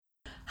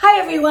Hi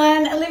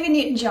everyone, Olivia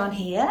Newton-John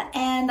here,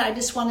 and I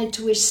just wanted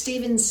to wish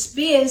Steven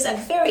Spears a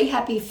very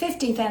happy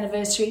 50th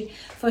anniversary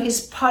for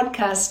his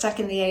podcast Stuck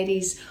in the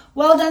 80s.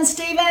 Well done,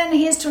 Steven.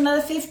 Here's to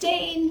another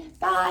 15.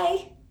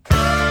 Bye.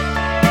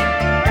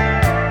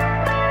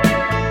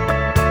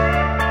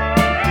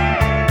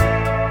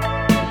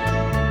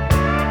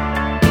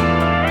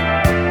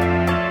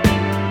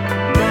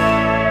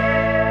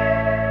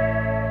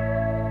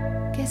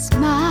 Guess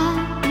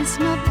mine is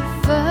not the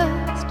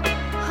first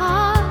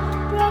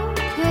heartbroken.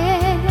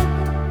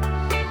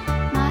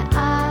 My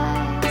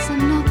eyes are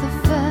not the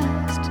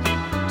first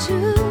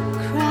to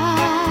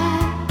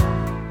cry.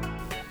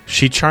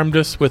 She charmed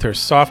us with her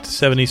soft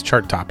 70s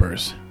chart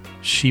toppers.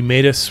 She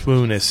made us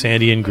swoon as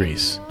Sandy in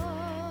Grease.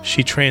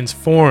 She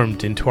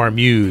transformed into our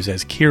muse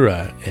as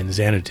Kira in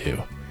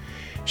Xanadu.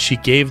 She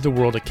gave the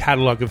world a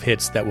catalog of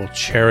hits that we'll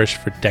cherish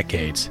for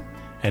decades.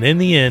 And in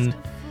the end,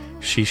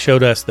 she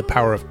showed us the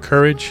power of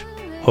courage,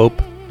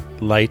 hope,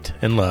 light,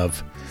 and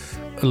love.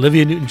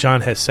 Olivia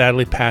Newton-John has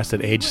sadly passed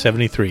at age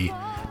 73,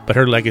 but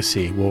her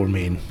legacy will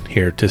remain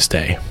here to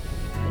stay.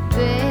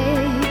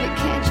 Baby,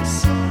 can't you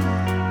see?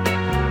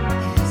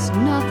 There's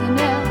nothing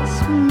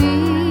else for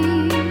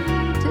me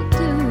to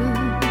do.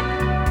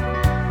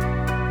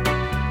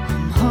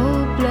 I'm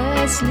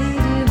hopelessly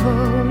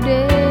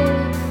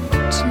devoted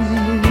to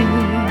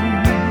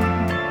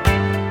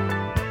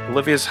you.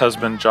 Olivia's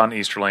husband, John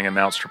Easterling,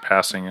 announced her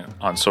passing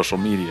on social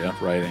media,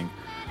 writing,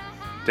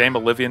 Dame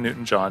Olivia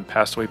Newton-John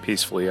passed away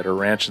peacefully at her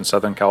ranch in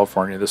Southern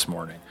California this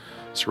morning,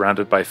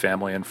 surrounded by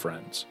family and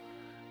friends.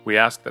 We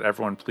ask that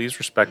everyone please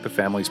respect the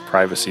family's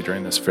privacy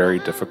during this very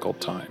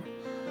difficult time.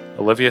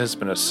 Olivia has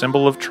been a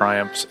symbol of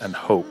triumphs and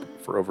hope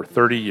for over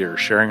 30 years,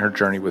 sharing her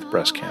journey with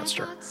breast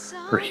cancer.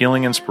 Her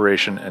healing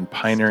inspiration and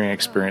pioneering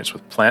experience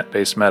with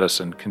plant-based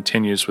medicine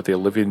continues with the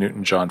Olivia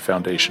Newton-John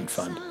Foundation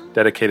Fund,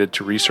 dedicated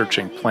to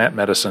researching plant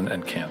medicine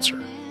and cancer.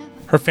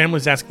 Her family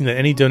is asking that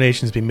any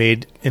donations be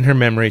made in her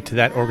memory to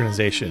that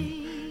organization.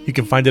 You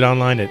can find it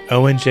online at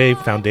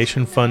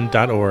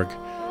onjfoundationfund.org.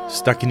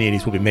 Stuck in the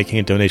 80s will be making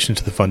a donation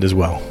to the fund as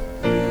well.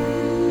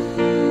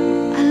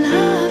 I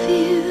love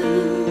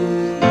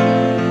you.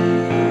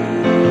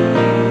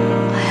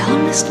 I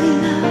honestly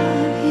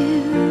love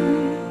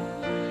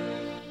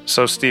you.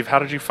 So, Steve, how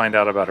did you find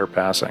out about her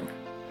passing?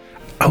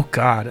 Oh,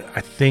 God.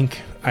 I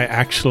think I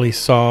actually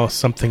saw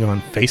something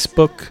on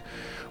Facebook,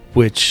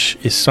 which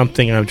is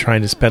something I'm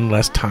trying to spend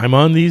less time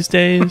on these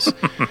days.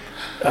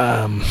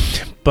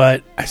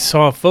 But I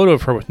saw a photo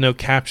of her with no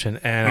caption,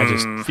 and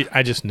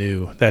I just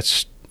knew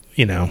that's,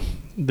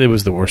 it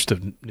was the worst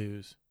of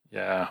news.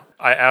 Yeah,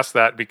 I asked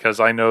that because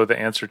I know the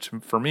answer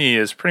for me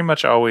is pretty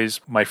much always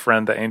my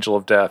friend, the Angel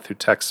of Death, who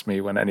texts me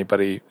when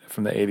anybody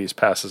from the 80s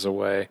passes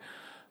away.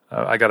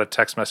 I got a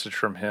text message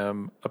from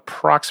him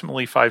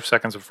approximately 5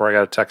 seconds before I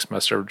got a text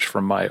message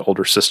from my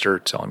older sister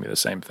telling me the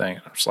same thing.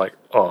 I was like,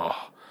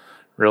 oh,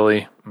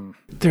 really?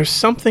 There's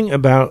something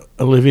about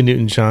Olivia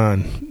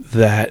Newton-John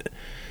that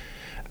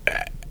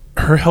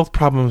her health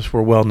problems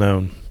were well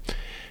known,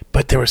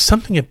 but there was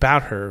something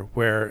about her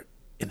where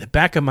in the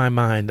back of my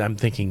mind, I'm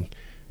thinking,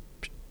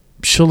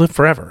 she'll live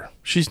forever.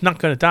 She's not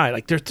going to die.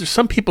 Like there's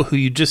some people who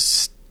you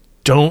just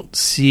don't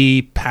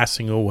see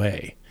passing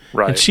away.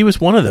 Right. And she was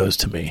one of those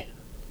to me.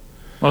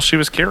 Well, she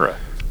was Kira.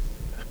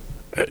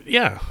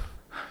 Yeah.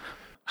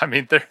 I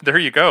mean, there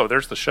you go.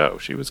 There's the show.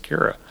 She was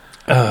Kira.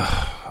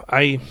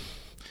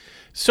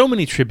 So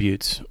many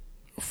tributes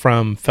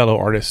from fellow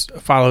artists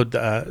followed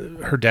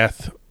her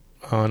death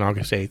on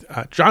August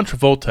 8th. John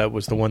Travolta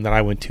was the one that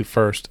I went to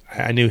first.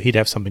 I knew he'd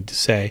have something to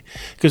say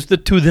because the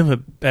two of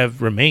them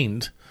have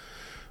remained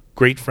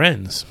great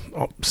friends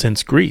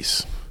since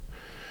Grease.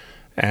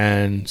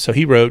 And so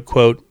he wrote,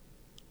 quote,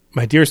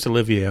 "My dearest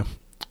Olivia,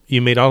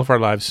 you made all of our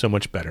lives so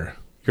much better.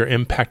 Your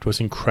impact was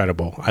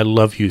incredible. I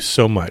love you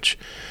so much.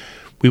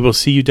 We will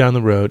see you down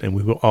the road and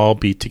we will all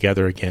be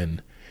together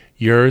again.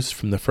 Yours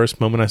from the first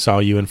moment I saw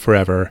you and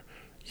forever.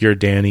 You're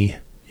Danny.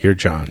 You're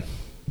John."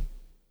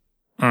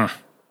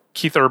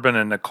 Keith Urban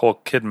and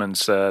Nicole Kidman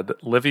said,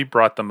 Livy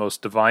brought the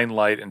most divine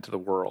light into the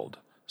world.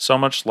 So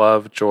much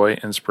love, joy,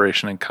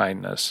 inspiration, and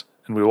kindness.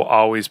 And we will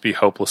always be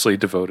hopelessly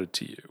devoted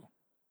to you.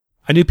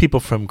 I knew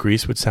people from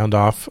Grease would sound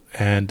off,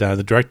 and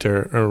the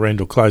director,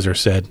 Randall Kleiser,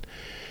 said,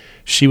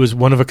 "She was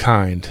one of a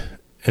kind,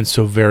 and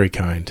so very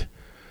kind.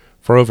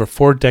 For over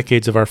 4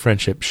 decades of our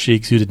friendship, she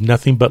exuded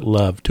nothing but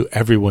love to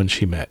everyone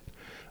she met.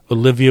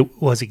 Olivia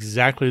was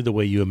exactly the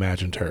way you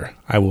imagined her.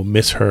 I will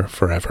miss her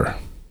forever."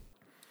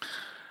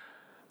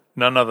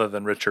 None other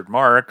than Richard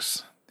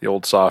Marx, the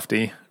old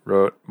softy,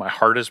 wrote, "My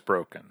heart is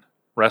broken.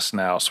 Rest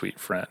now, sweet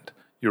friend.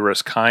 You are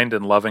as kind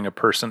and loving a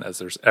person as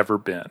there's ever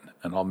been,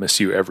 and I'll miss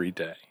you every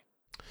day."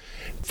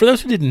 For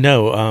those who didn't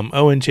know,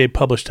 ONJ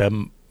published a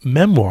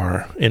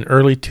memoir in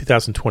early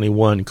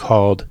 2021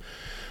 called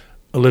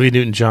Olivia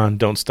Newton-John,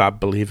 Don't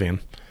Stop Believing.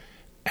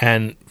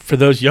 And for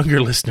those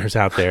younger listeners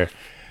out there,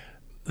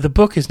 the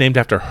book is named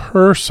after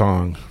her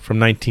song from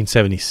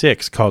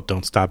 1976 called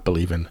Don't Stop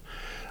Believing,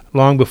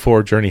 long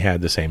before Journey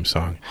had the same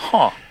song.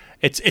 Huh.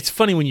 It's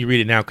funny when you read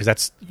it now because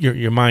that's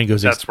your mind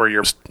goes. That's where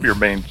your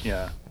main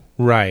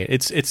right.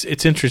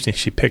 It's interesting.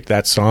 She picked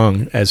that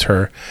song as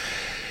her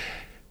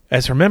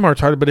memoir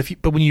title,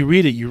 but when you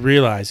read it, you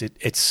realize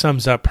it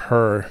sums up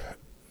her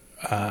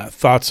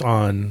thoughts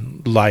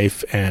on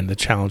life and the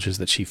challenges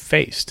that she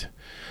faced.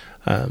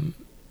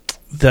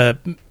 The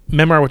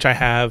memoir, which I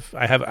have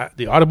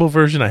the Audible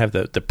version, I have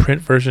the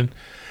print version,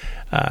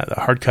 the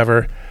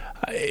hardcover.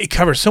 It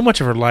covers so much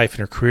of her life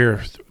and her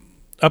career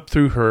up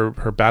through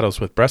her battles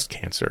with breast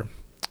cancer.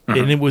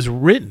 And it was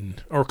written,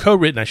 or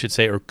co-written, I should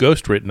say, or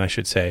ghost-written, I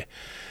should say,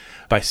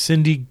 by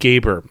Cindy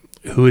Gaber,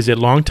 who is a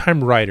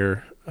longtime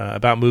writer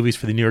about movies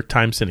for the New York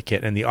Times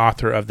Syndicate and the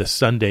author of the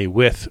Sunday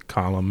With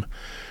column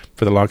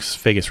for the Las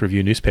Vegas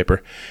Review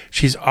newspaper.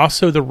 She's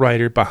also the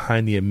writer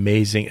behind the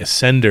amazing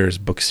Ascenders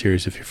book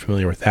series, if you're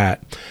familiar with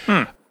that.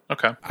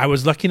 Okay. I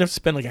was lucky enough to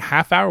spend like a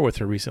half hour with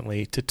her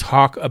recently to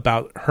talk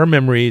about her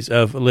memories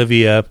of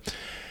Olivia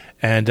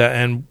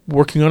and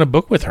working on a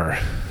book with her.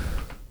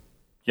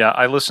 Yeah,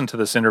 I listened to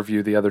this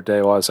interview the other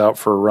day while I was out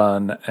for a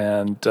run,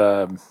 and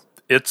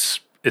it's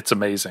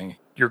amazing.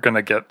 You're going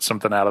to get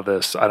something out of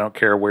this. I don't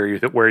care where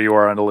you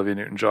are on Olivia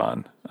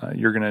Newton-John.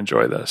 You're going to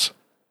enjoy this.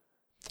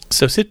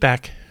 So sit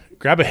back,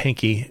 grab a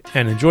hanky,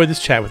 and enjoy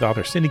this chat with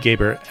author Cindy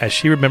Gaber as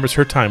she remembers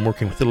her time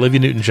working with Olivia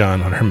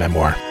Newton-John on her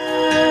memoir.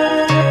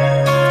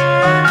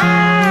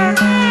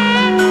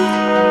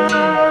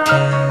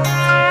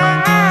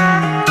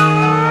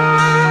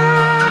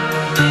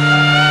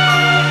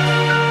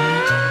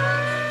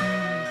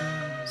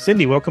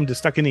 Cindy, welcome to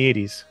Stuck in the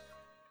 80s.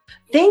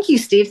 Thank you,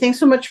 Steve. Thanks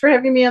so much for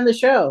having me on the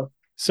show.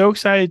 So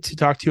excited to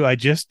talk to you.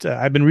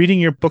 I've been reading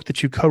your book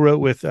that you co-wrote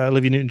with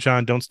Olivia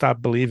Newton-John, Don't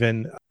Stop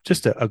Believing.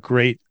 Just a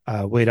great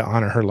way to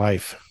honor her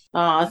life.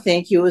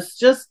 Thank you. It was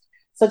just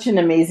such an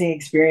amazing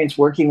experience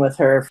working with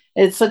her.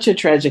 It's such a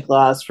tragic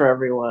loss for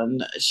everyone.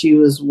 She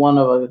was one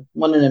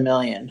in a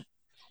million.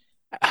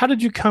 How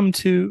did you come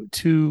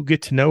to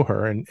get to know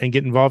her and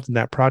get involved in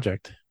that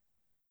project?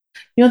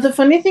 You know, the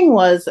funny thing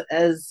was,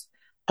 as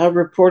a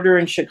reporter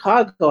in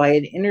Chicago, I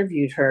had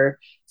interviewed her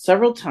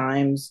several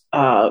times.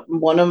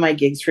 One of my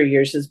gigs for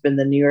years has been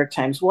the New York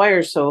Times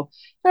Wire. So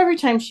every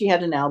time she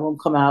had an album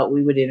come out,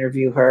 we would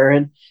interview her.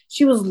 And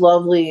she was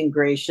lovely and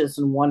gracious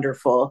and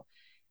wonderful.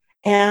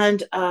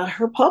 And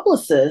her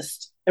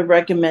publicist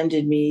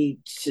recommended me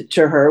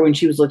to her when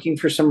she was looking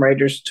for some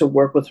writers to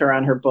work with her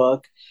on her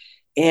book.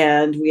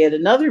 And we had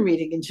another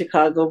meeting in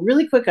Chicago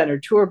really quick on her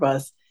tour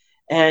bus.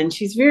 And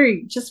she's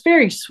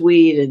very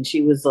sweet. And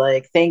she was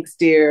like, thanks,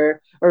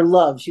 dear, or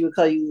love. She would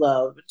call you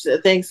love.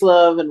 Thanks,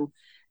 love.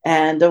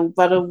 And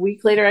about a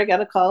week later, I got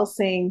a call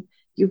saying,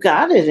 you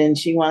got it. And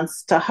she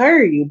wants to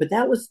hire you. But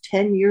that was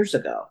 10 years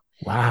ago.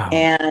 Wow.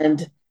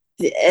 And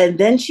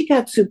then she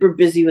got super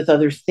busy with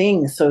other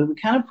things. So we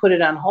kind of put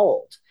it on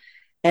hold.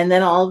 And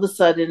then all of a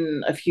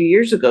sudden, a few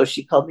years ago,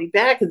 she called me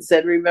back and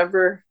said,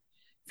 remember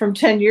from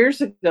 10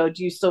 years ago,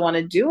 do you still want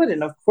to do it?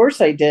 And of course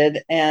I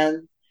did.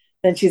 And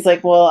then she's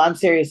like, well, I'm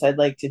serious. I'd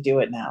like to do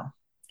it now.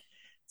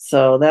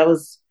 So that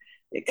was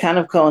kind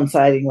of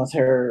coinciding with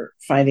her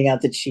finding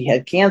out that she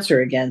had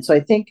cancer again. So I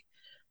think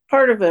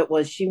part of it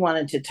was she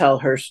wanted to tell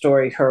her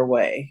story her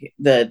way,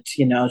 that,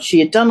 you know, she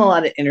had done a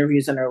lot of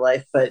interviews in her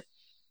life, but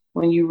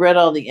when you read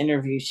all the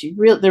interviews,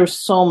 there was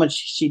so much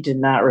she did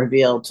not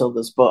reveal till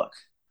this book.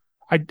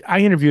 I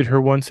interviewed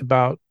her once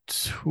about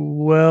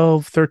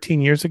 12, 13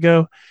 years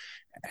ago,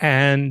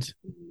 and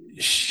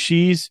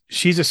she's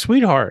a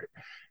sweetheart.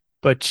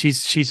 But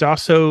she's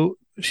also,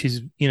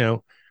 you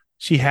know,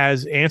 she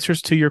has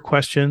answers to your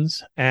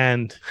questions,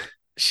 and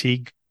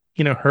she,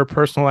 you know, her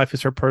personal life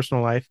is her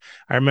personal life.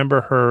 I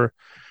remember her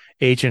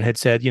agent had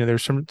said, you know,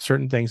 there's some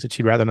certain things that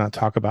she'd rather not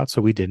talk about,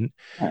 so we didn't.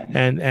 Right.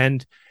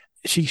 And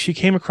she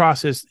came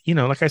across as, you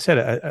know, like I said,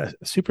 a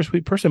super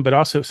sweet person, but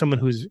also someone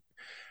who's,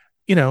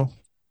 you know,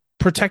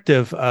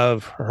 protective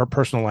of her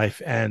personal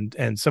life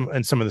and some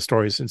of the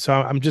stories. And so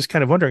I'm just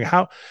kind of wondering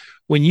how,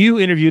 when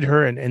you interviewed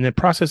her and in the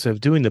process of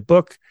doing the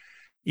book,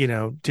 you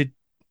know,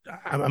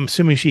 I'm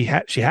assuming she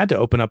had to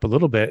open up a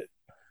little bit.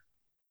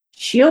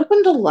 She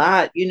opened a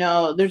lot. You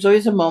know, there's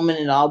always a moment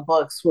in all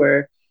books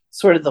where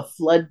sort of the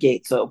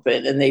floodgates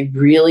open and they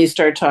really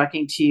start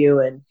talking to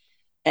you.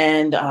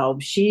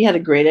 And she had a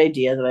great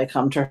idea that I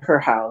come to her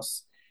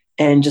house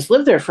and just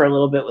live there for a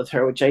little bit with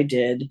her, which I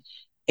did.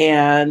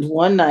 And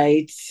one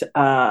night,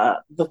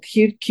 the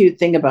cute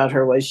thing about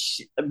her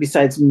was,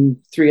 besides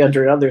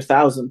 300 other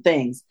thousand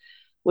things,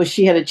 was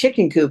she had a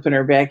chicken coop in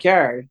her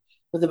backyard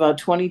with about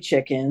 20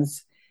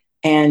 chickens.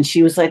 And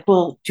she was like,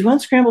 well, do you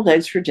want scrambled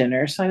eggs for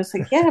dinner? So I was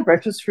like, yeah,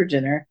 breakfast for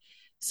dinner.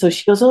 So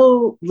she goes,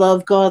 oh,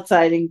 love, go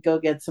outside and go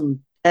get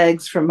some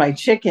eggs from my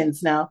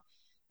chickens. Now,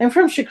 I'm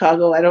from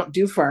Chicago. I don't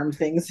do farm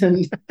things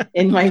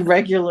in my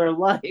regular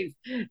life.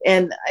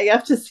 And I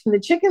have to say, the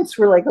chickens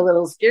were like a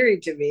little scary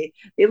to me.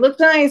 They look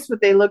nice,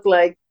 but they look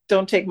like,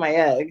 don't take my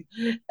egg.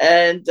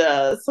 And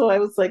so I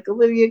was like,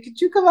 Olivia, could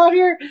you come out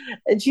here?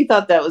 And she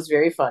thought that was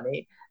very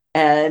funny.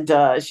 And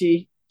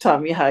she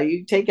taught me how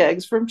you take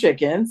eggs from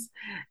chickens.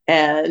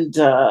 And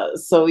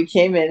so we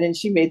came in and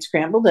she made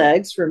scrambled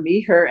eggs for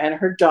me, her, and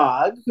her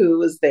dog who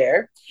was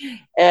there.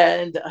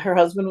 And her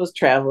husband was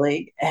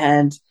traveling.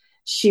 And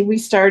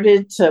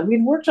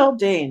we'd worked all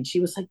day and she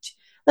was like,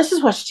 let's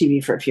just watch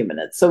TV for a few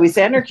minutes. So we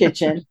sat in her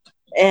kitchen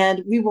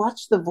and we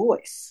watched The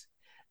Voice.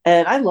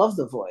 And I love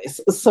The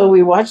Voice. So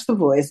we watched The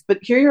Voice, but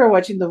here you are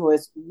watching The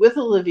Voice with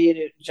Olivia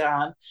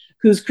Newton-John,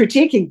 who's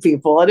critiquing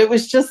people. And it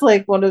was just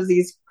like one of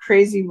these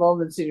crazy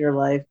moments in your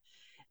life.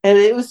 And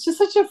it was just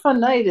such a fun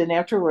night. And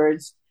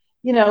afterwards,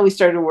 we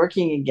started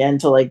working again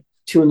till like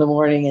 2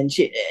 a.m. And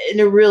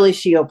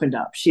she opened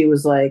up. She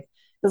was like,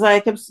 because I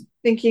kept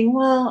thinking,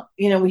 well,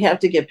 we have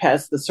to get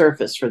past the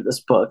surface for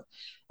this book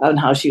on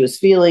how she was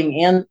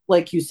feeling. And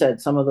like you said,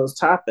 some of those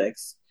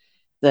topics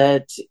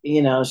that,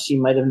 she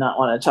might have not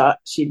want to talk.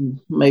 She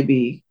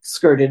maybe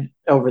skirted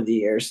over the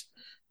years,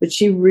 but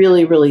she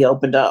really, really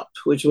opened up,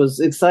 which was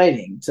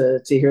exciting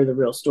to hear the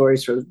real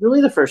stories for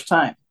really the first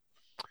time.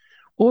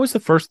 What was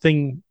the first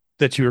thing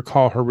that you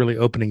recall her really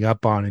opening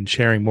up on and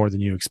sharing more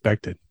than you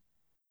expected?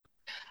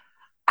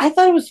 I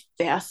thought it was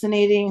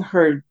fascinating,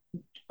 her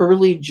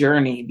early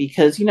journey,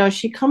 because,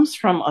 she comes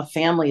from a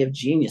family of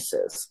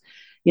geniuses.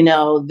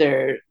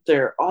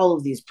 They're all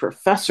of these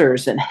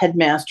professors and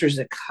headmasters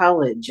at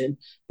college and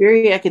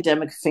very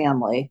academic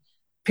family.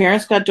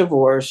 Parents got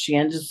divorced. She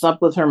ends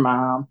up with her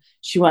mom.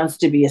 She wants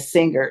to be a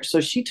singer. So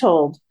she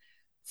told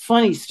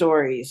funny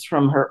stories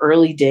from her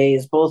early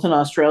days, both in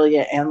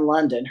Australia and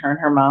London. Her and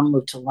her mom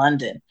moved to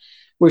London,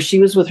 where she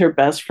was with her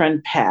best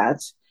friend,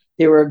 Pat.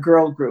 They were a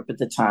girl group at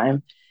the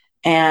time.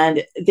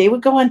 And they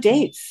would go on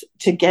dates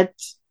to get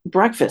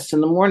breakfast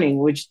in the morning,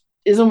 which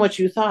isn't what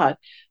you thought.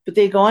 But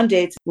they go on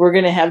dates. We're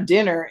going to have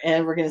dinner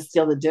and we're going to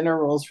steal the dinner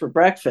rolls for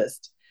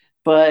breakfast.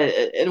 But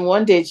in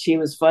one date, she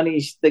was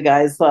funny. The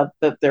guys thought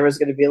that there was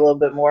going to be a little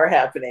bit more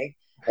happening.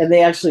 And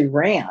they actually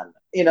ran,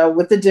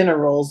 with the dinner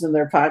rolls in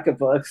their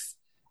pocketbooks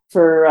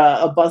for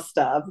a bus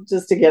stop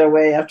just to get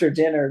away after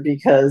dinner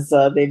because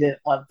they didn't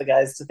want the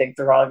guys to think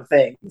the wrong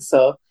thing.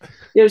 So,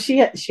 she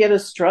had a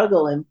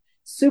struggle. And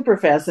super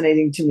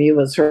fascinating to me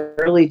was her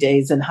early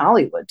days in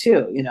Hollywood,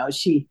 too.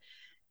 She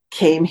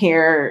came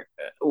here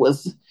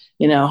with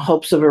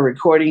hopes of a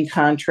recording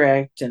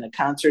contract and a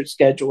concert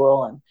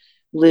schedule, and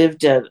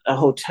lived at a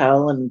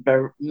hotel in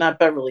not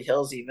Beverly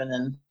Hills even,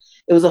 and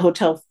it was a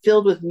hotel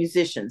filled with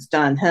musicians.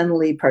 Don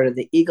Henley, part of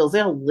the Eagles, they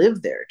all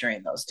lived there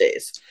during those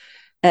days.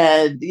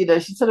 And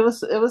she said it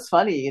was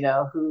funny,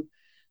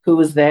 who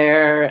was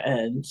there,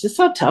 and just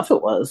how tough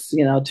it was,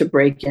 to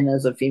break in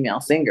as a female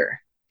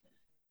singer.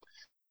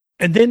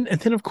 And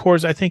then of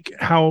course, I think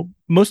how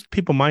most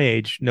people my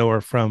age know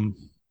her from.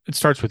 It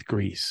starts with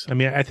Grease. I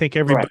mean, I think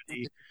everybody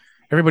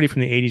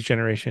from the 80s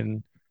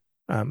generation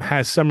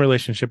has some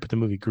relationship with the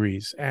movie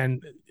Grease.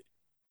 And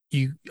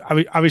you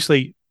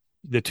obviously,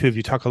 the two of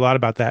you talk a lot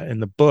about that in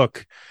the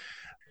book.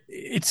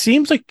 It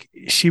seems like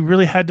she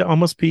really had to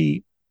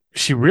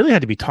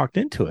be talked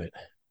into it.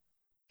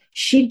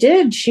 She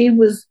did. She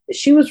was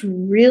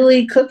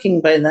really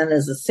cooking by then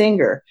as a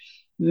singer.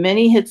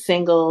 Many hit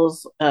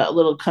singles, a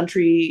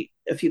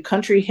few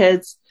country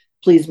hits,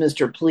 Please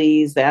Mr.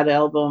 Please, that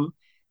album.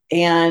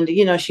 And,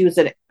 she was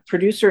at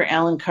producer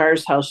Alan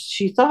Carr's house,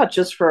 she thought,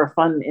 just for a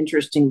fun,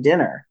 interesting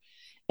dinner.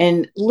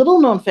 And little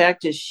known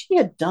fact is she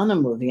had done a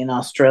movie in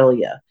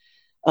Australia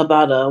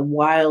about a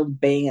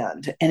wild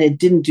band, and it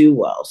didn't do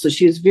well. So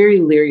she was very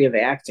leery of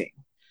acting.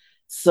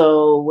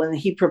 So when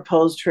he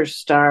proposed her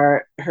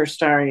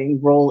starring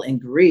role in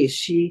Grease,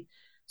 she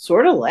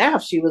sort of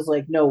laughed. She was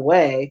like, no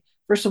way.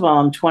 First of all,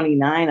 I'm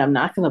 29. I'm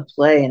not going to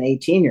play an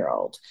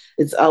 18-year-old.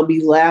 I'll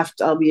be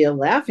a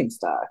laughing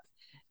stock.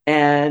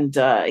 And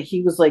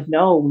he was like,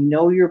 no, we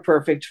know you're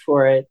perfect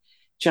for it.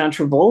 John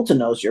Travolta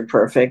knows you're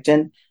perfect.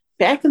 And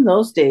back in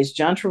those days,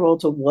 John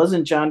Travolta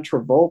wasn't John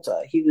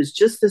Travolta. He was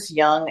just this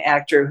young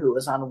actor who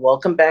was on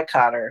Welcome Back,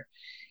 Kotter.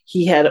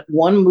 He had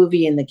one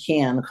movie in the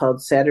can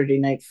called Saturday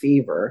Night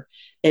Fever,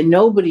 and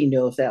nobody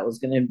knew if that was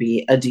going to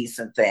be a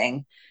decent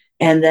thing.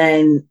 And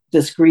then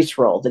this Grease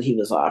role that he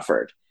was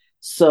offered.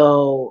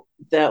 So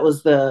that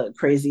was the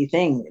crazy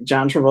thing.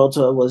 John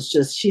Travolta was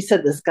she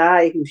said this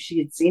guy who she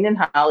had seen in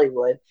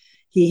Hollywood,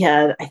 he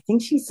had, I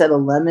think she said, a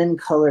lemon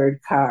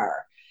colored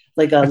car,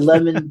 like a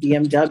lemon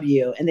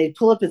BMW. And they'd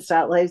pull up at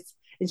stoplights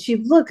and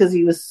she'd look because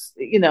he was,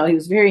 he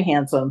was very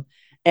handsome,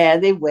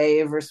 and they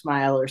wave or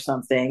smile or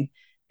something.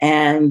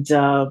 And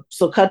so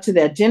cut to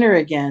that dinner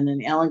again.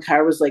 And Alan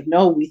Carr was like,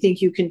 no, we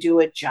think you can do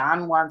it.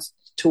 John wants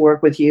to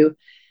work with you.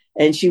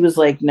 And she was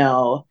like,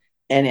 no.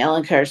 And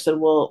Alan Carr said,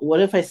 well,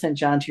 what if I sent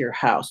John to your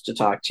house to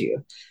talk to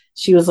you?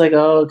 She was like,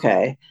 oh,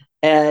 okay.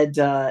 And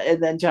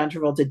then John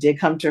Travolta did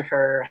come to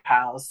her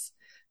house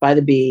by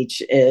the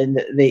beach.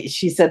 And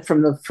she said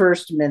from the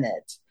first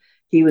minute,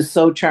 he was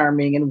so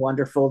charming and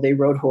wonderful. They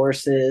rode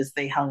horses.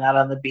 They hung out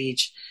on the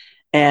beach.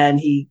 And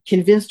he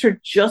convinced her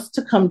just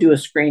to come do a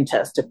screen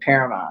test at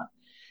Paramount.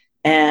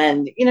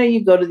 And,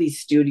 you go to these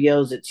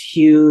studios, it's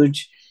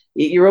huge.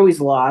 You're always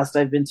lost.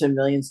 I've been to a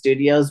million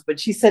studios, but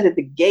she said at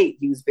the gate,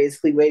 he was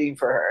basically waiting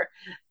for her.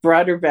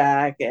 brought her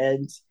back,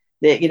 and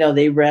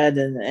they read,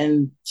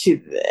 and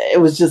it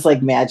was just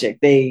like magic.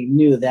 They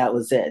knew that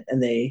was it,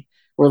 and they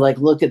were like,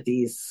 look at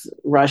these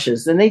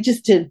rushes, and they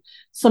just did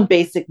some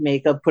basic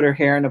makeup, put her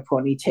hair in a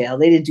ponytail.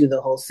 They didn't do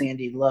the whole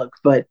Sandy look,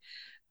 but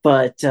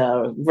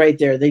right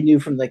there, they knew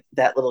from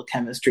that little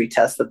chemistry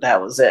test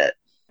that was it.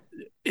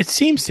 It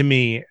seems to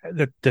me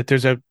that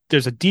there's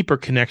a deeper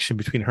connection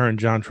between her and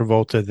John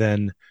Travolta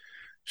than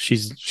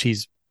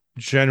she's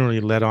generally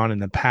led on in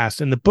the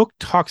past. And the book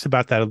talks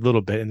about that a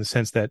little bit, in the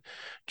sense that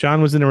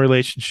John was in a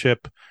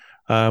relationship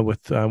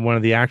with one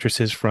of the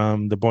actresses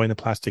from The Boy in the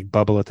Plastic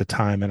Bubble at the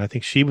time, and I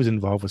think she was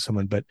involved with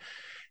someone. But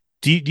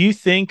do you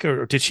think,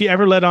 or did she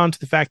ever let on to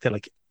the fact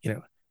that,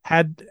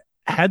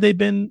 had they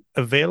been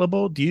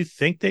available, do you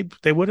think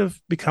they would have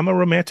become a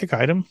romantic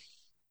item?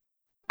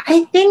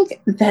 I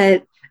think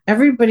that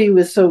everybody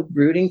was so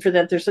rooting for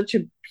that. They're such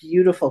a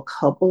beautiful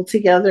couple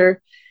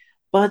together.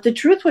 But the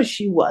truth was,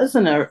 she was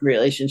in a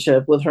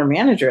relationship with her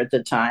manager at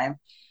the time,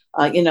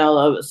 a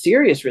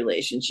serious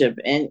relationship.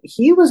 And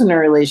he was in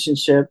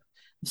a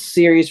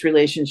serious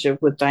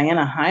relationship with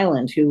Diana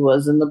Hyland, who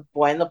was in The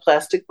Boy in the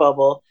Plastic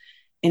Bubble.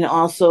 And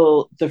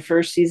also the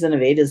first season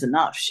of 8 is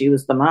Enough. She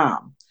was the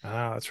mom.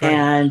 Ah, that's right.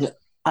 And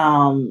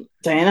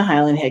Diana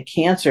Hyland had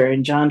cancer,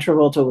 and John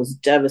Travolta was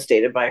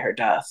devastated by her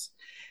death.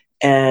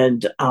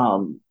 And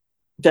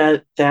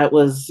that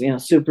was,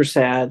 super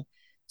sad.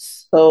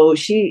 So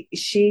she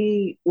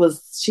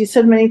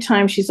said many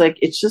times, she's like,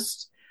 it's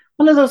just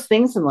one of those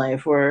things in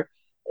life where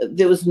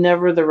there was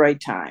never the right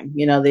time.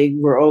 They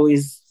were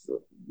always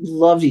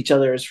loved each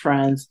other as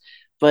friends,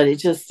 but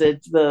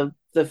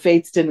the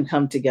fates didn't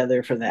come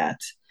together for that.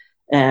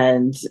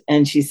 And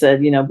she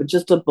said, but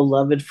just a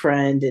beloved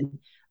friend. And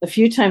a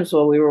few times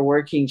while we were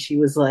working, she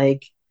was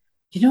like,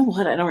 you know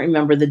what? I don't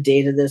remember the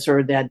date of this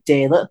or that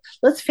day.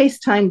 Let's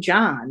FaceTime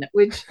John,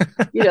 which,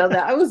 that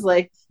I was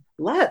like,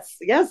 let's,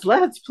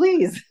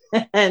 please.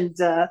 And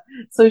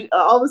so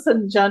all of a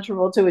sudden, John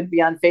Travolta would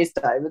be on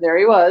FaceTime, and there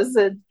he was.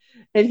 And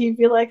he'd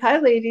be like, hi,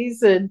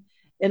 ladies. And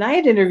I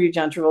had interviewed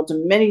John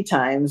Travolta many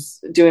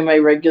times doing my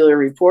regular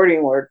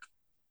reporting work.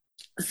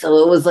 So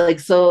it was like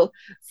so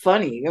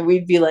funny. And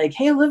we'd be like,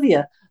 hey,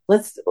 Olivia,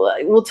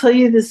 we'll tell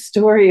you this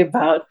story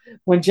about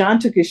when John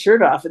took his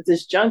shirt off at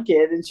this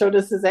junket and showed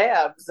us his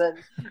abs,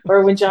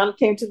 or when John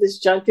came to this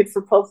junket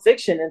for Pulp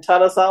Fiction and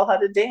taught us all how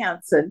to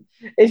dance. And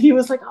he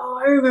was like,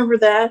 oh, I remember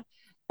that.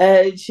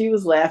 And she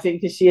was laughing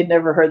because she had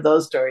never heard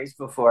those stories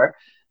before.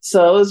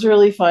 So it was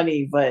really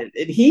funny, but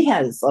he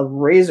has a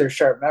razor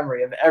sharp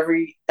memory of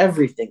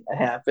everything that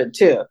happened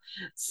too.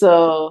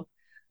 So,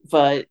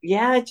 but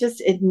yeah,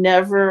 it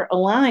never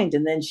aligned.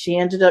 And then she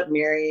ended up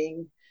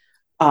marrying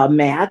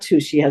Matt, who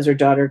she has her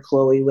daughter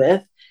Chloe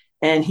with,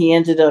 and he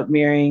ended up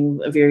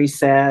marrying a very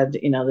sad,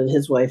 that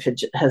his wife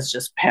has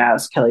just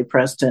passed, Kelly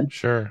Preston.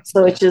 Sure.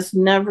 So it just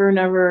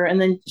never.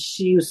 And then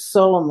she was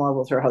so in love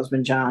with her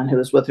husband John, who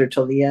was with her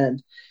till the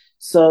end.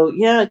 So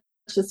yeah,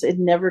 it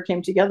never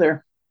came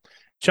together.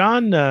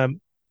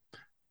 John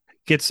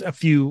gets a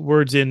few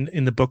words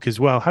in the book as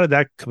well. How did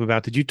that come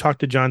about? Did you talk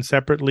to John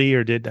separately,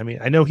 or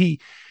I know he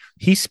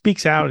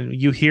speaks out, and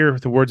you hear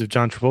the words of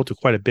John Travolta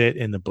quite a bit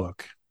in the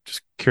book.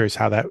 Just curious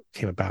how that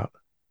came about.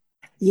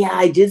 Yeah,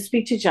 I did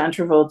speak to John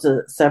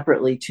Travolta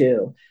separately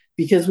too,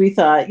 because we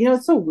thought,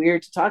 it's so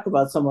weird to talk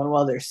about someone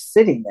while they're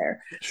sitting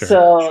there. Sure.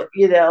 So,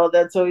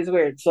 that's always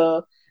weird.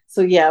 So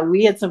yeah,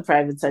 we had some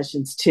private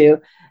sessions too.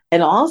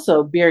 And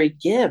also Barry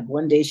Gibb,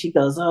 one day she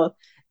goes, oh,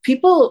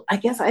 people, I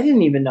guess I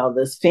didn't even know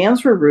this.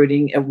 Fans were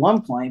rooting at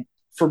one point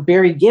for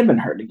Barry Gibb and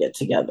her to get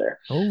together.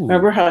 Ooh.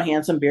 Remember how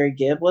handsome Barry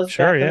Gibb was?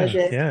 Sure, back yeah. in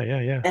the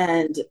day?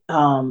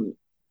 Yeah.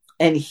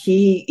 And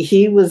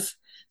he was.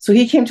 So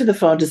he came to the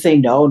phone to say,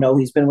 no,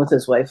 he's been with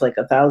his wife like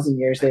 1,000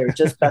 years. They were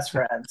just best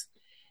friends.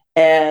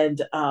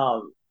 And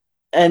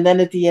then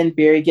at the end,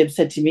 Barry Gibb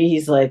said to me,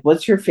 he's like,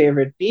 what's your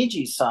favorite Bee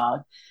Gees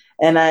song?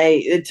 And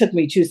it took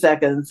me 2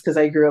 seconds because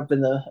I grew up in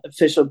the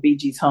official Bee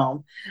Gees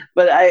home.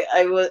 But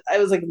I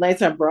was like,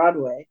 Nights on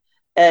Broadway.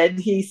 And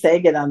he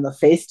sang it on the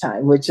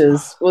FaceTime, which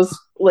was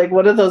like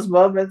one of those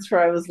moments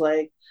where I was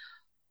like,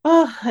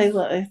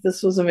 oh,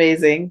 this was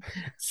amazing.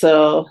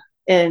 So,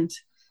 and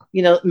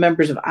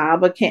members of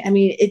ABBA came. I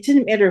mean, it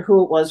didn't matter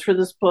who it was for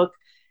this book.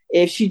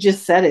 If she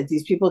just said it,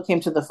 these people came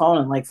to the phone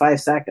in like 5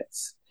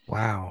 seconds.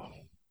 Wow.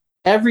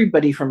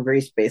 Everybody from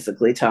Grease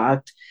basically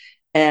talked.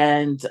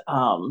 And,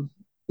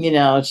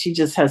 she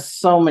just has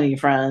so many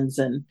friends.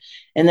 And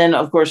then,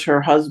 of course,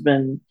 her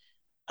husband,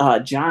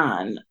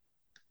 John,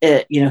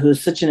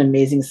 who's such an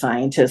amazing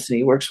scientist, and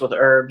he works with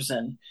herbs,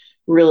 and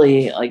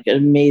really like an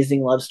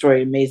amazing love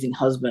story, amazing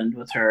husband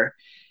with her.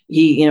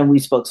 We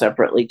spoke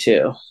separately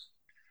too.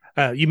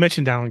 You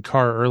mentioned Alan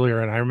Carr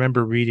earlier, and I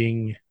remember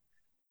reading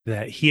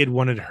that he had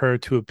wanted her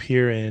to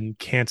appear in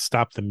Can't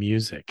Stop the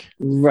Music.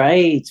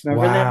 Right.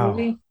 Remember that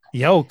movie?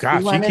 Yo, gosh.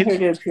 He wanted her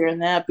to appear in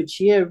that, but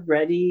she had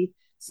already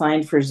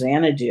signed for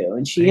Xanadu,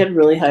 and she had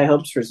really high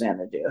hopes for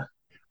Xanadu.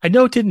 I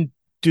know it didn't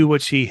do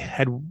what she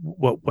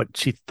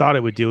thought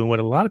it would do, and what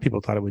a lot of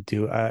people thought it would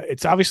do.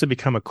 It's obviously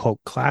become a cult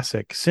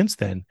classic since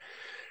then.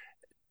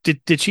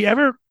 Did she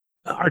ever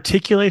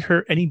articulate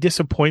her any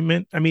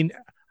disappointment? I mean,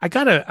 I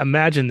gotta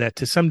imagine that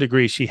to some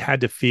degree she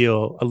had to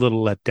feel a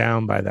little let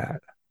down by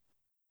that.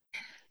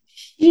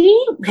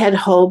 She had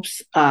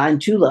hopes on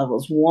two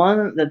levels.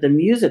 One, that the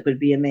music would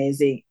be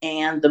amazing,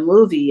 and the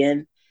movie.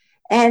 And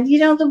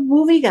the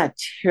movie got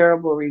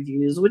terrible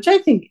reviews, which I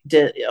think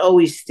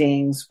always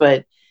stings.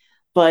 But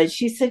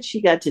she said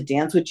she got to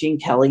dance with Gene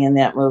Kelly in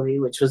that movie,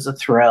 which was a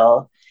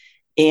thrill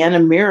and a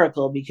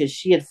miracle because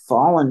she had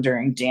fallen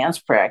during dance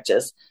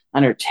practice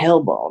on her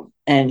tailbone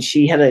and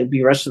she had to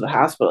be rushed to the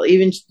hospital.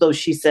 Even though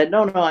she said,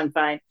 no, I'm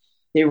fine.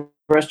 They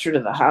rushed her to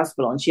the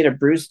hospital and she had a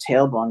bruised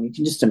tailbone. You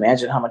can just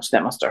imagine how much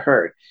that must have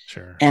hurt.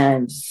 Sure.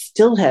 And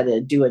still had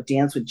to do a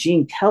dance with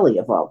Gene Kelly,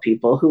 of all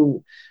people,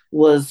 who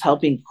was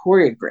helping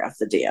choreograph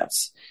the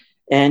dance.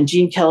 And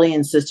Gene Kelly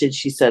insisted,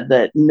 she said,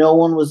 that no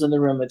one was in the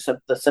room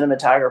except the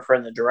cinematographer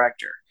and the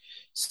director.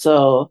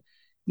 So,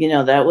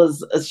 that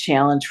was a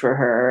challenge for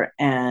her.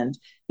 And,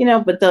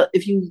 but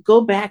if you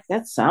go back,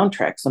 that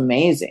soundtrack's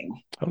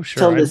amazing. Oh,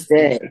 sure. Till this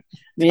day. I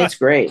mean, it's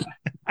great.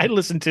 I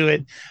listened to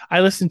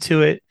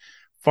it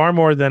far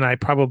more than I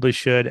probably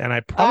should. And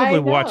I probably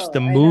watched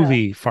the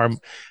movie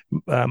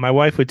my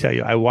wife would tell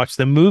you, I watched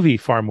the movie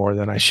far more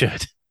than I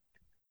should.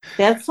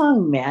 That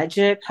song,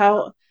 Magic,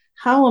 how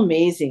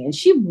amazing. And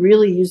she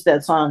really used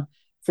that song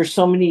for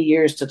so many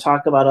years to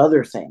talk about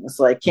other things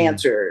like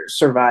cancer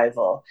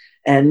survival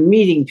and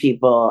meeting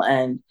people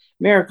and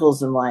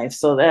miracles in life.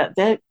 So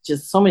that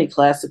just so many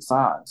classic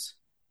songs.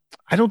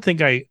 I don't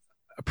think I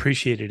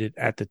appreciated it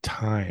at the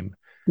time.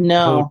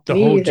 No,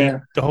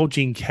 the whole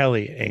Gene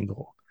Kelly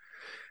angle,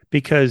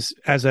 because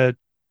I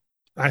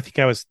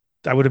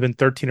would have been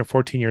 13 or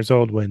 14 years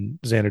old when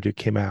Xanadu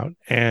came out,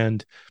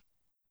 and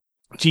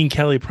Gene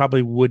Kelly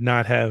probably would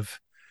not have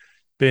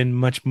been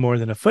much more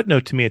than a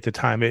footnote to me at the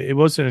time. It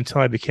wasn't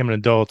until I became an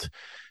adult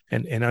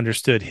and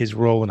understood his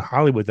role in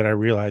Hollywood that I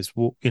realized,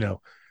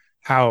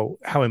 how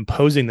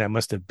imposing that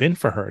must have been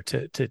for her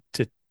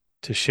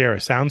to share a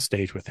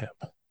soundstage with him.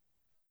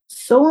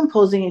 So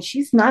imposing, and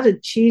she's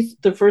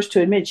the first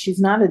to admit she's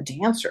not a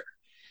dancer.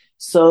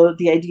 So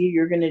the idea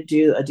you're going to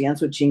do a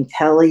dance with Gene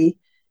Kelly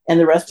and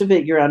the rest of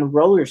it, you're on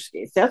roller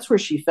skates. That's where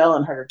she fell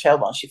and hurt her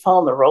tailbone. She fell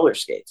on the roller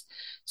skates.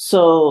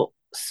 So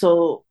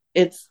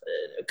it's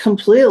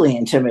completely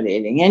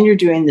intimidating, and you're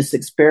doing this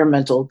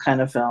experimental kind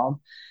of film.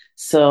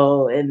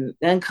 So, and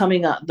then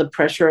the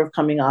pressure of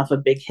coming off a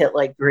big hit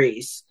like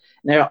Grease,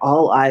 and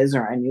all eyes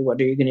are on you.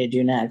 What are you going to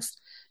do next?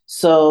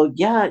 So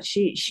yeah,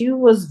 she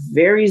was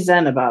very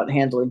zen about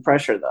handling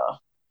pressure, though.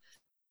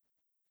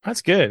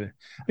 That's good.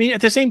 I mean,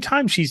 at the same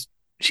time,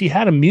 she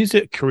had a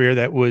music career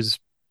that was,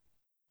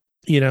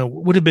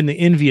 would have been the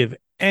envy of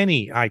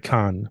any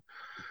icon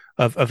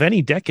of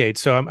any decade.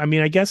 So, I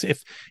mean, I guess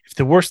if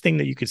the worst thing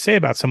that you could say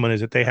about someone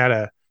is that they had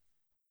a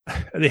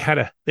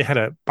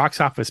box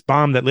office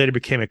bomb that later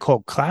became a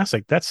cult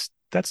classic, that's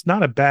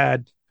not a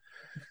bad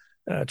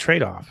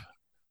trade-off.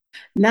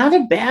 Not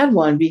a bad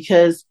one,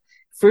 because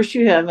first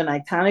you have an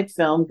iconic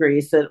film,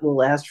 Grease, that will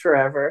last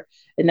forever,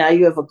 and now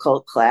you have a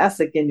cult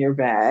classic in your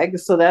bag.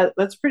 So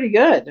that's pretty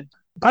good.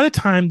 By the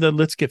time the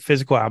Let's Get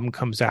Physical album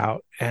comes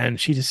out, and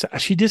she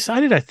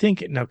decided, I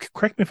think, now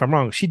correct me if I'm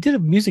wrong, she did a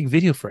music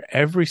video for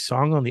every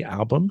song on the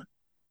album.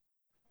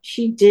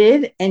 She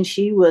did, and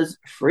she was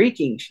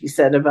freaking, she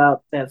said,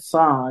 about that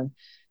song,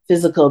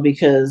 Physical,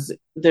 because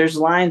there's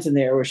lines in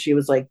there where she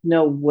was like,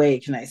 no way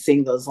can I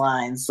sing those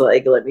lines.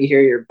 Like, let me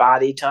hear your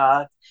body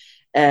talk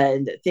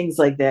and things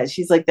like that.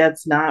 She's like,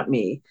 that's not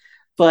me.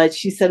 But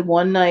she said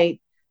one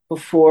night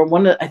before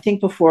one of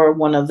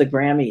the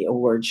Grammy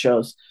Award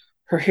shows,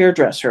 her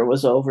hairdresser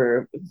was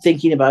over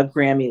thinking about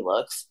Grammy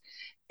looks.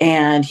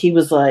 And he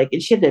was like,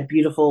 and she had that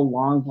beautiful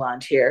long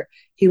blonde hair.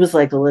 He was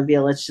like,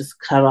 Olivia, let's just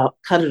cut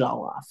it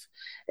all off.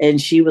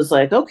 And she was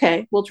like,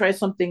 okay, we'll try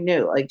something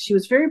new. Like, she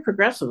was very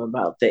progressive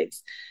about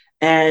things.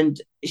 And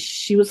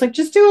she was like,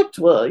 just do it.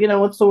 Well,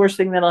 what's the worst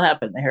thing that'll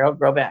happen? The hair will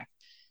grow back.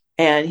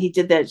 And he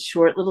did that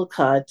short little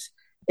cut.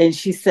 And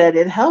she said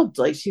it helped.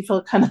 Like, she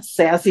felt kind of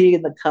sassy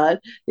in the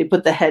cut. They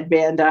put the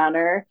headband on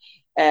her.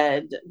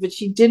 But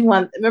she did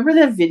remember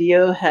that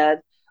video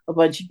had a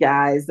bunch of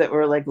guys that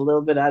were like a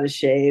little bit out of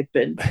shape,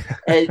 and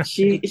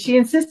she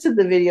insisted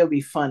the video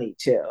be funny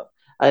too.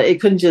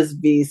 It couldn't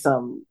just be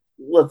some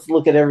let's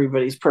look at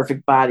everybody's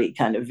perfect body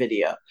kind of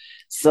video.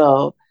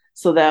 So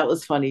that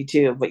was funny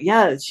too. But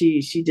yeah,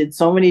 she did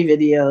so many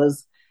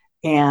videos,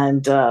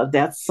 and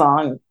that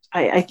song,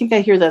 I think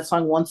I hear that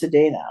song once a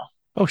day now.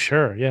 Oh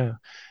sure, yeah.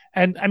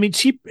 And I mean,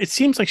 it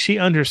seems like she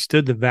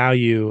understood the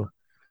value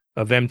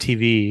of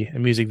MTV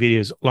and music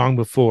videos long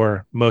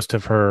before most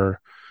of her,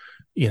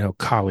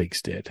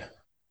 colleagues did.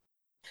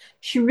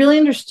 She really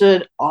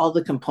understood all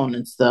the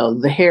components, though: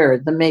 the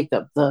hair, the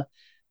makeup, the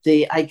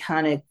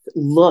iconic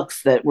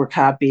looks that were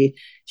copied.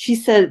 She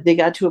said they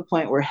got to a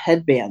point where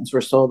headbands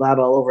were sold out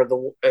all over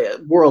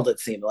the world, it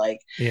seemed like.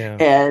 Yeah.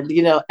 And,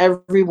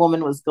 every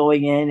woman was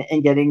going in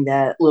and getting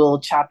that little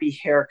choppy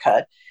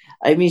haircut.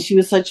 I mean, she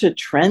was such a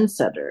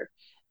trendsetter.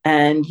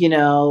 And,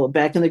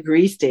 back in the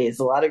Grease days,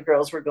 a lot of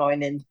girls were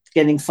going in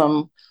getting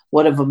somewhat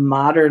of a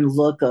modern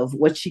look of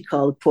what she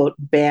called, quote,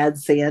 bad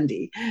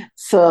Sandy.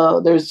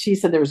 So she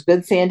said there was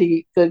good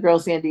Sandy, good girl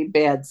Sandy,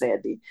 bad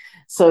Sandy.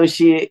 So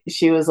she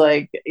was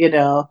like,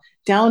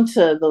 down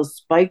to those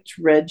spiked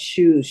red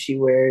shoes she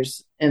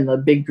wears in the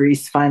big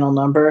Grease final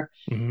number,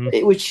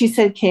 which she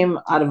said came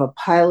out of a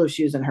pile of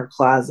shoes in her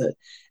closet.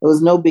 It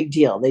was no big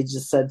deal. They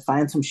just said,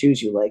 find some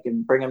shoes you like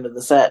and bring them to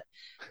the set.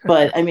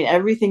 But I mean,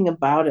 everything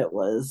about it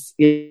was,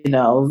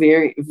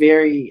 very,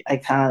 very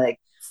iconic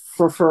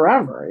for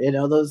forever.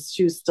 Those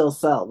shoes still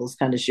sell, those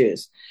kind of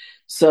shoes.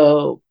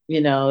 So,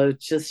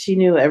 just she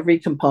knew every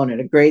component,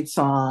 a great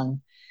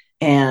song,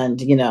 and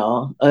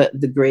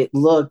the great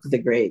look, the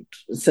great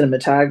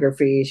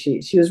cinematography.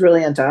 She was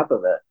really on top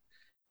of it.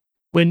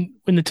 When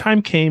the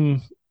time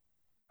came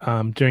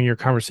during your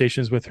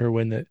conversations with her,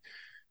 when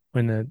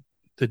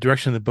the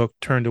direction of the book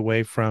turned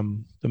away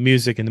from the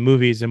music and the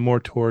movies and more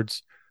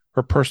towards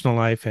her personal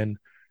life and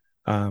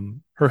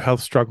her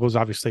health struggles,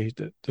 obviously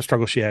the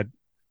struggle she had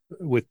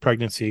with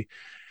pregnancy,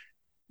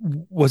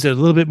 was it a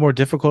little bit more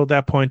difficult at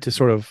that point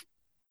to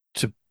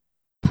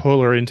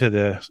pull her into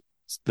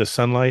the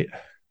sunlight?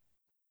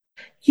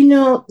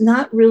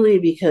 Not really,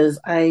 because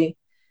my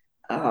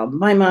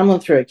mom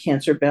went through a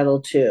cancer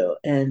battle too.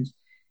 And,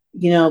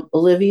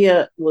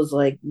 Olivia was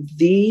like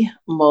the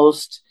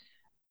most,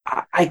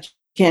 I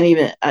can't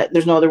even,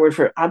 there's no other word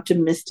for it,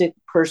 optimistic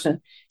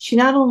person. She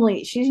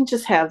didn't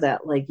just have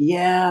that, like,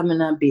 yeah, I'm going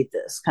to beat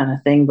this kind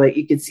of thing, but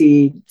you could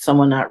see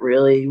someone not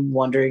really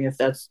wondering if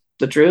that's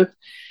the truth.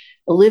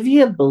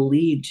 Olivia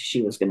believed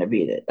she was going to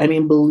beat it. I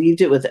mean,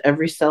 believed it with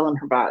every cell in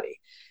her body.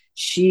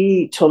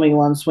 She told me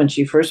once when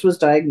she first was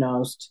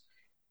diagnosed,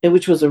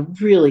 which was a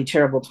really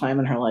terrible time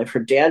in her life. Her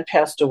dad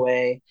passed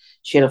away.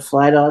 She had to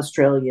fly to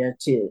Australia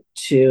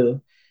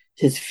to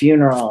his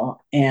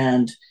funeral.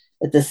 And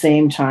at the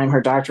same time, her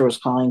doctor was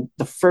calling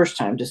the first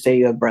time to say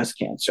you have breast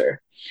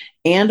cancer.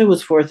 And it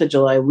was 4th of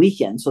July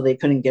weekend, so they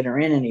couldn't get her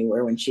in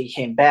anywhere when she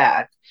came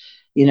back.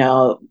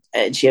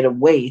 And she had to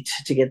wait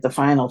to get the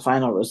final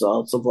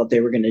results of what they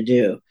were going to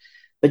do.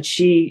 But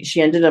she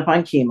ended up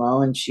on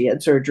chemo, and she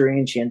had surgery,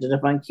 and she ended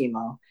up on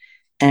chemo.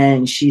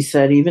 And she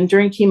said even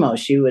during chemo,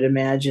 she would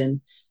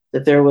imagine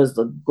that there was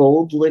the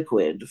gold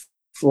liquid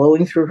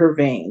flowing through her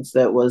veins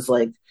that was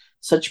like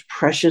such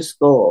precious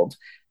gold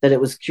that it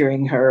was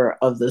curing her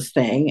of this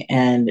thing.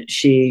 And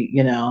she,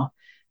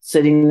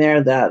 sitting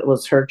there, that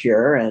was her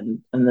cure.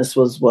 And this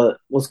was what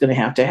was going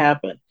to have to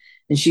happen.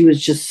 And she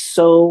was just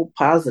so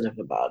positive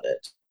about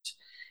it.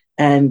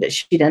 And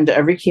she'd end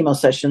every chemo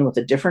session with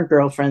a different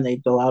girlfriend.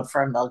 They'd go out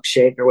for a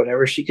milkshake or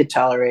whatever she could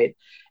tolerate,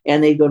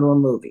 and they'd go to a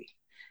movie.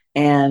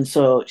 And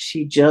so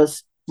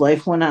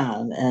life went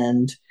on,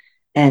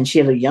 and she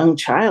had a young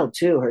child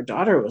too. Her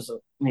daughter was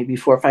maybe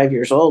 4 or 5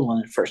 years old when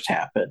it first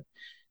happened,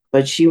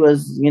 but she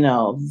was,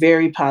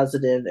 very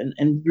positive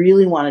and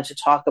really wanted to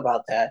talk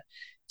about that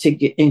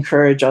to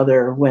encourage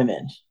other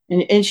women.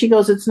 And she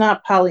goes, it's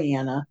not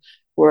Pollyanna,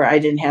 where I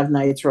didn't have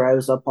nights where I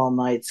was up all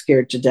night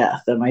scared to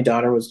death that my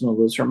daughter was going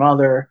to lose her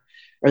mother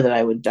or that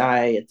I would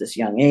die at this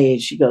young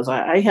age. She goes,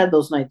 I had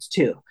those nights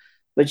too.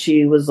 But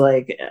she was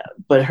like,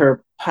 but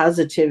her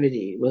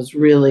positivity was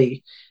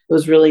really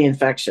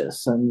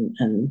infectious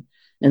and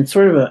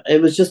sort of it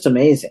was just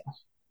amazing.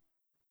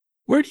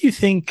 Where do you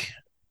think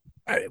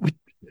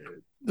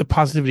the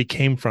positivity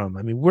came from?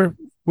 I mean,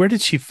 where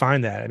did she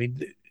find that? I mean,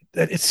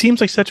 it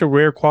seems like such a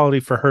rare quality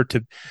for her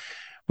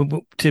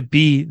to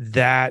be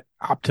that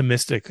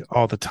optimistic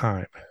all the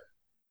time.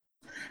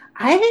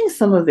 I think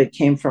some of it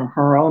came from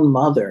her own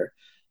mother,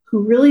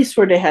 who really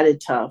sort of had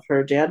it tough.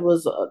 Her dad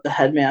was the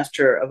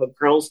headmaster of a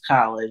girls'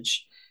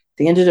 college.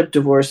 They ended up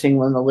divorcing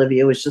when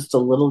Olivia was just a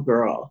little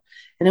girl.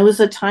 And it was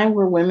a time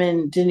where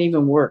women didn't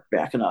even work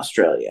back in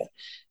Australia.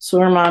 So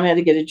her mom had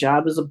to get a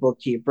job as a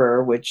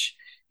bookkeeper, which,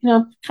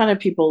 kind of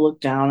people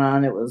looked down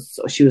on.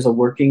 She was a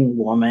working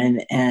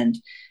woman, and,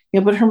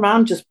 but her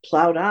mom just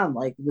plowed on,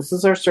 like, this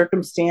is our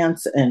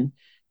circumstance and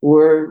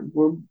we're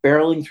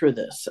barreling through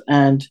this.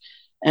 And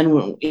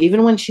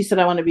even when she said,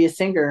 I want to be a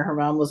singer, her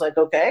mom was like,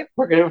 okay,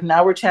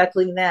 we're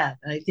tackling that.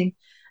 And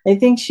I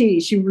think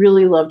she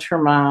really loved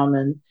her mom,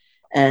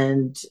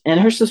 and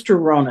her sister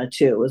Rona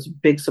too was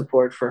big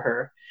support for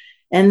her.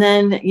 And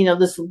then,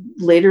 this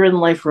later in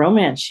life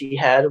romance she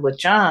had with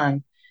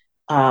John,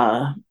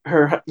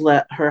 her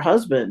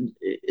husband,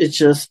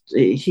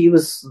 he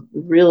was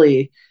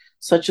really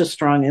such a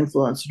strong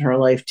influence in her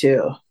life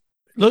too.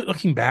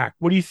 Looking back,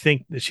 what do you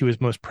think that she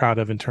was most proud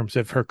of in terms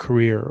of her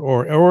career,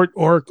 or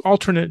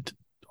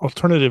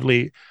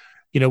alternatively,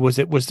 was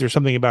there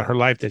something about her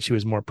life that she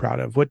was more proud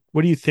of? What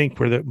do you think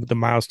were the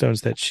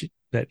milestones that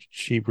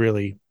she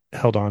really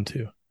held on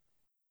to?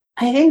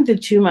 I think the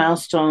two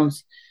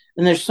milestones,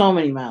 and there's so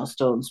many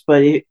milestones,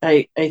 but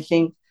I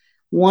think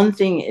one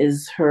thing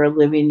is her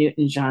Olivia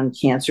Newton-John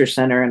Cancer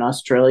Center in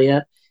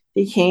Australia.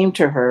 They came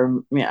to her,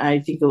 I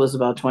think it was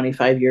about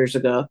 25 years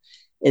ago,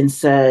 and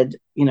said,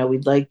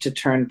 we'd like to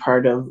turn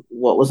part of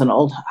what was an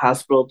old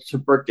hospital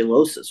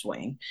tuberculosis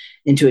wing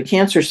into a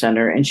cancer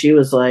center. And she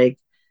was like,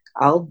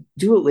 I'll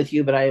do it with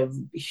you, but I have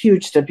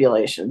huge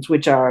stipulations,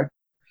 which are,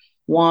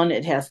 one,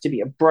 it has to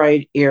be a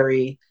bright,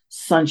 airy,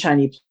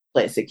 sunshiny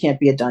place. It can't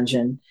be a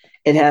dungeon.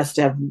 It has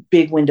to have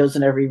big windows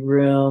in every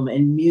room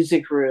and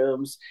music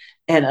rooms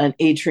and an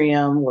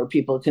atrium where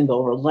people can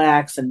go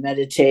relax and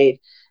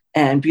meditate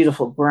and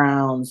beautiful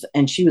grounds.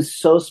 And she was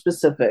so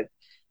specific,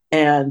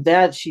 and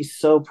that she's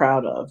so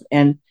proud of.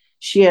 And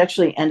she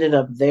actually ended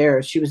up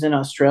there. She was in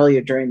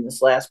Australia during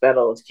this last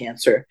battle with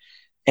cancer,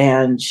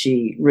 and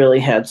she really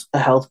had a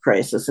health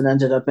crisis and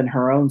ended up in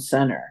her own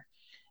center.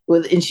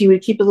 And she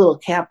would keep a little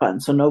cap on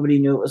so nobody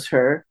knew it was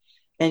her.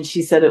 And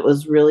she said it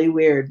was really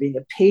weird being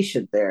a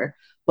patient there,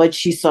 but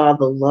she saw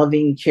the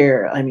loving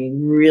care. I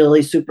mean,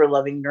 really super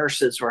loving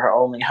nurses were her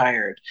only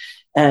hired.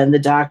 And the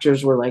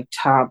doctors were like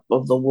top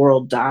of the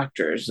world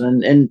doctors.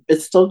 And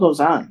it still goes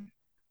on,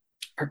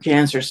 her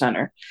cancer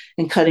center,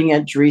 and cutting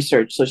edge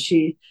research. So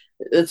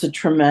it's a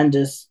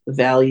tremendous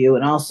value.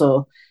 And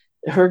also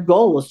her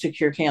goal was to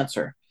cure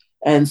cancer.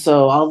 And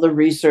so all the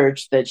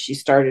research that she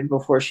started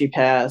before she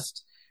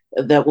passed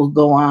that will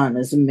go on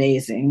is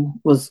amazing,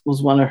 was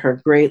one of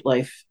her great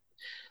life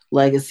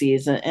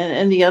legacies.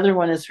 And the other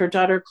one is her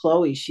daughter,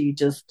 Chloe. She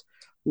just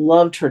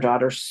loved her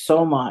daughter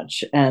so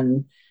much.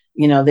 And,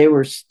 they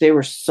were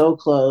so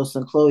close.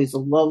 And Chloe's a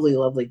lovely,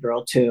 lovely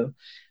girl too.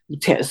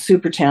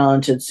 Super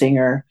talented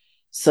singer.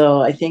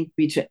 So I think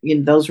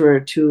those were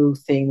two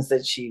things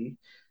that she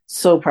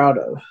so proud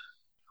of.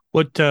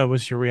 What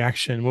was your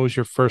reaction? What was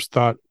your first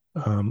thought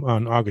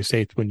on August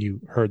 8th when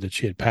you heard that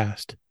she had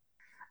passed?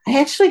 I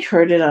actually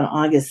heard it on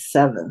August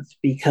 7th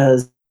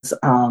because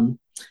I'm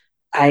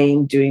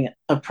doing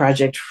a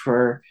project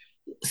for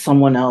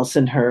someone else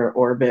in her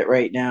orbit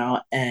right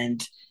now.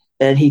 And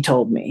he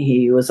told me,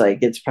 he was like,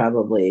 it's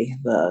probably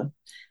the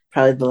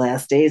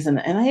last days.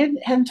 And I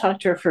hadn't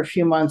talked to her for a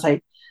few months.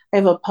 I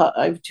have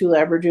 2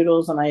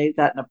 Labradoodles, and I had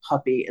gotten a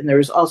puppy, and there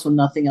was also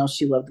nothing else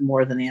she loved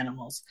more than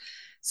animals.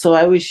 So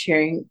I was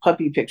sharing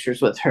puppy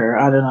pictures with her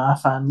on and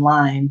off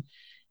online.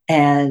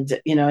 And,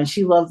 and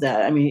she loved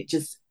that. I mean,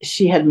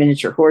 she had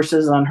miniature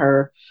horses on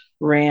her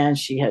ranch.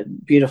 She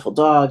had beautiful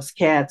dogs,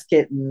 cats,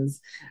 kittens,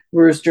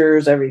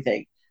 roosters,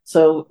 everything.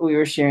 So we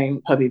were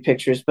sharing puppy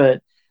pictures,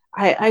 but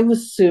I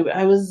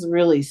was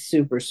really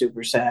super,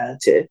 super sad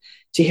to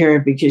hear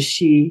it, because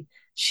she'd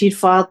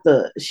fought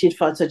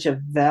such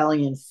a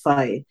valiant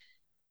fight.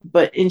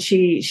 And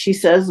she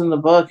says in the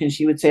book, and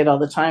she would say it all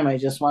the time, I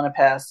just want to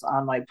pass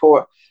on my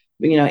porch,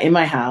 in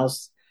my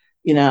house,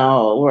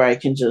 where I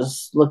can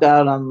just look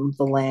out on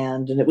the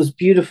land. And it was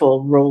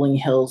beautiful, rolling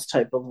hills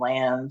type of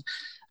land,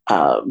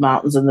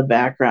 mountains in the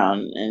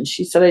background. And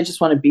she said, I just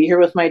want to be here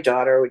with my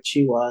daughter, which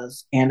she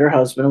was, and her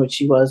husband, which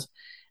she was,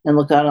 and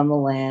look out on the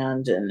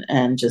land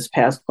and just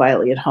pass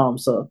quietly at home.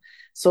 So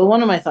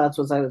one of my thoughts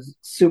was, I was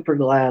super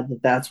glad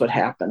that that's what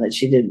happened, that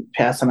she didn't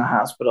pass in a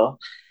hospital.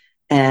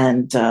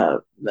 And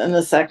then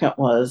the second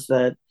was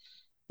that,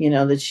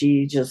 that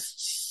she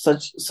just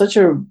such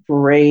a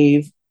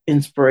brave,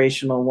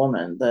 inspirational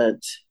woman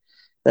that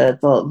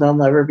there'll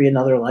never be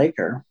another like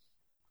her.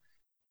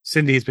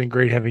 Cindy, it's been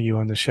great having you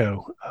on the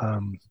show.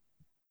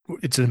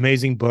 It's an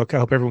amazing book. I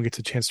hope everyone gets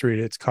a chance to read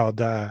it. It's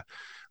called Olivia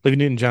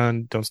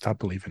Newton-John, Don't Stop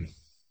Believing.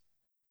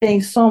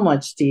 Thanks so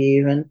much,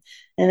 Steve. And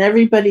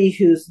everybody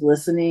who's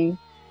listening,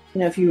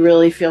 if you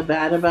really feel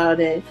bad about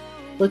it,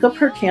 look up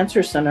her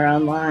cancer center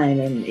online,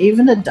 and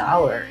even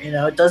 $1,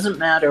 it doesn't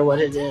matter what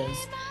it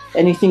is.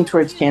 Anything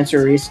towards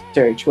cancer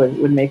research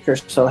would make her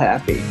so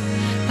happy.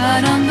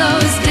 But on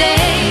those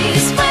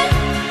days when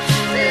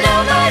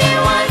nobody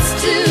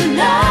wants to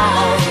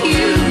know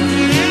you,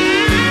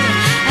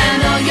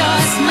 and all your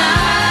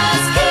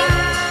smiles keep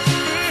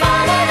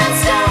falling on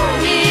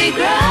stony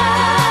ground,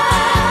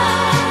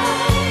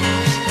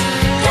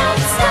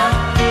 don't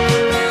stop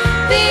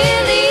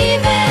believing,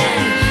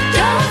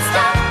 don't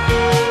stop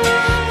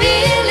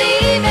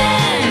believing,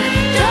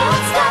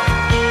 don't stop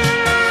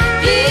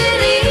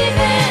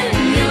believing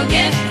you'll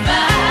get by.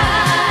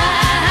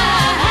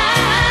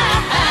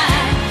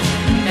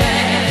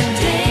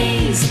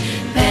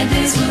 Bad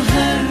days will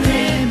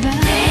hurry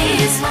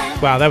by.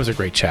 Wow, that was a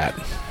great chat.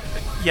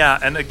 Yeah,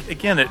 and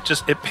again,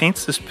 it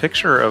paints this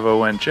picture of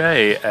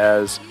ONJ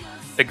as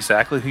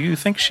exactly who you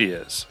think she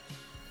is.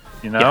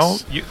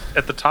 Yes.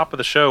 At the top of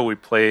the show, we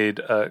played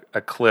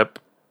a clip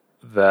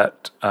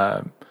that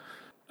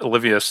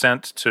Olivia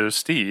sent to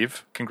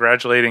Steve,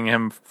 congratulating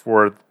him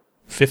for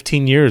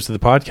 15 years of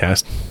the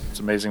podcast. It's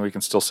amazing we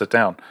can still sit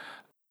down.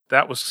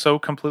 That was so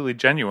completely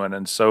genuine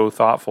and so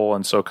thoughtful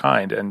and so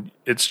kind, and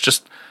it's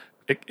just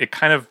it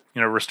kind of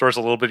restores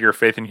a little bit of your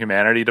faith in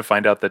humanity to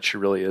find out that she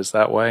really is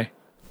that way.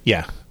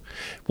 Yeah.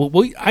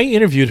 Well, I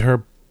interviewed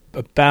her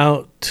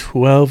about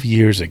 12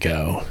 years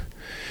ago.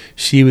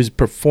 She was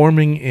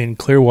performing in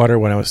Clearwater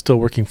when I was still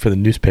working for the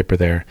newspaper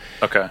there.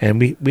 Okay. And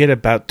we had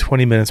about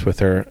 20 minutes with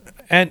her,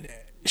 and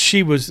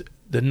she was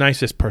the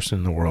nicest person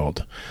in the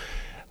world.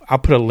 I'll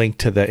put a link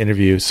to the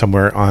interview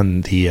somewhere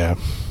on the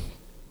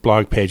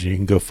blog page, and you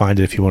can go find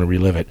it if you want to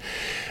relive it.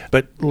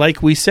 But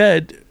like we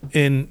said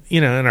in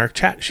our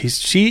chat,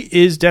 she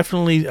is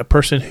definitely a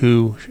person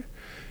who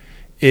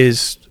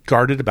is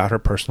guarded about her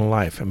personal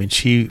life. I mean,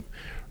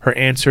 her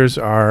answers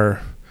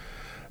are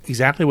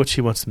exactly what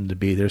she wants them to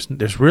be.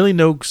 There's really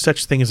no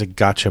such thing as a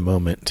gotcha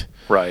moment.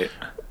 Right.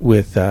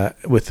 With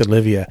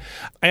Olivia.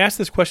 I asked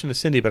this question to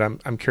Cindy, but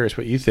I'm curious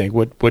what you think.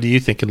 What do you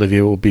think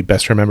Olivia will be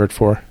best remembered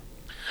for?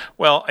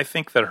 Well, I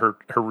think that her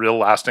real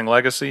lasting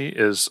legacy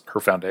is her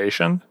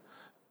foundation,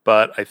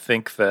 but I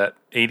think that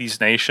 80s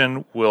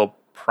Nation will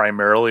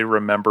primarily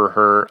remember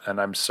her, and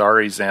I'm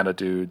sorry,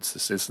 Xanadudes,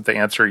 this isn't the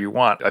answer you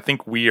want. I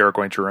think we are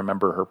going to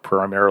remember her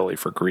primarily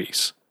for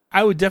Grease.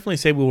 I would definitely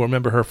say we'll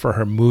remember her for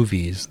her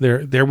movies.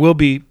 There will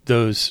be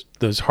those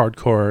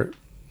hardcore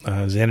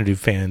Xanadu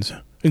fans,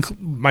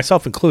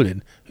 myself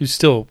included, who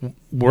still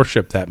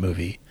worship that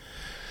movie.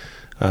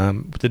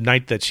 The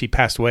night that she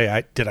passed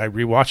away, did I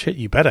rewatch it?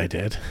 You bet I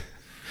did.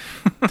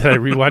 Did I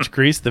rewatch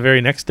Grease the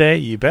very next day?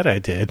 You bet I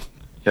did.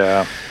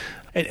 Yeah.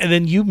 And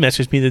then you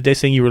messaged me the day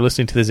saying you were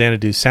listening to the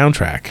Xanadu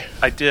soundtrack.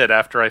 I did.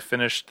 After I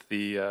finished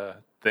the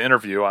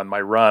interview on my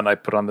run, I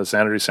put on the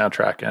Xanadu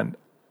soundtrack, and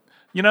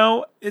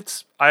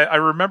I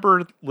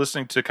remember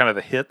listening to kind of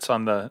the hits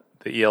on the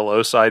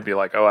ELO side, be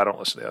like, oh, I don't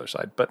listen to the other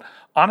side. But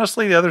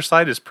honestly, the other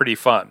side is pretty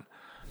fun.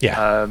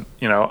 Yeah.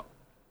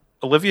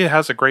 Olivia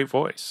has a great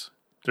voice.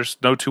 There's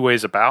no two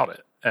ways about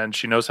it, and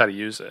she knows how to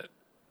use it.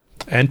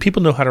 And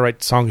people know how to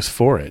write songs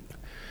for it.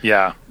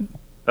 Yeah,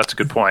 that's a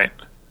good point.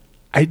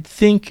 I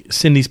think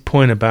Cindy's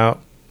point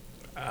about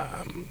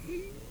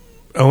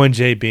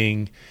ONJ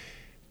being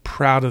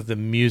proud of the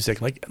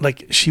music,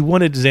 like she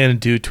wanted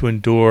Xanadu to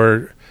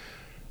endure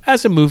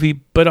as a movie,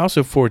 but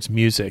also for its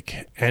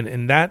music. And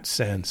in that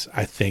sense,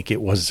 I think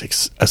it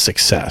was a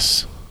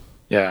success.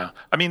 Yeah.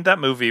 I mean, that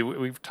movie,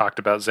 we've talked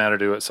about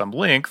Xanadu at some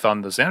length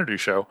on the Xanadu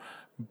show,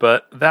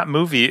 but that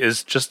movie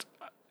is just,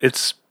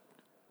 it's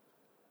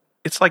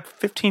like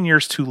 15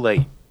 years too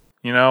late.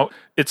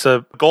 It's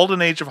a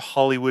golden age of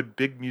Hollywood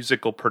big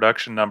musical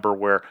production number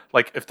where,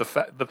 like, if the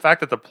fact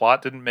that the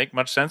plot didn't make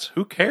much sense,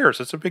 who cares?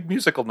 It's a big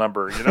musical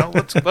number,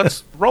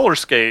 let's roller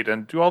skate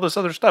and do all this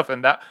other stuff.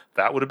 And that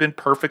would have been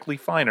perfectly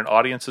fine. And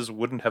audiences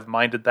wouldn't have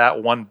minded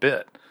that one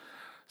bit.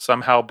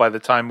 Somehow by the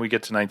time we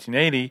get to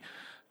 1980,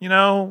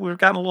 we've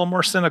gotten a little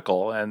more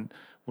cynical and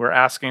we're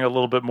asking a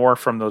little bit more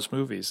from those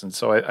movies. And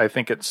so I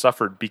think it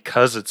suffered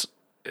because it's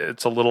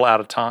a little out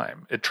of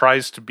time. It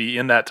tries to be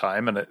in that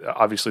time, and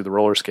obviously the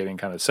roller skating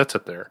kind of sets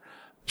it there.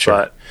 Sure.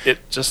 But it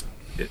just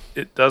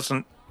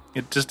didn't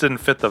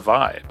fit the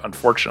vibe,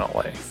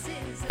 unfortunately.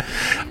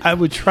 I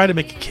would try to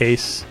make a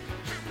case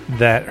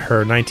that her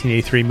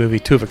 1983 movie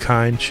Two of a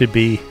Kind should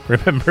be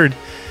remembered,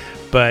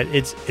 but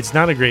it's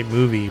not a great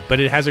movie, but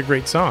it has a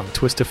great song,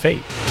 Twist of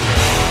Fate.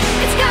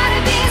 It's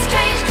gotta be a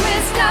strange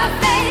twist of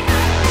fate,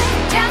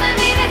 telling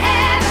me that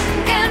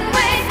heaven can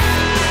wait,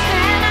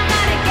 and I'm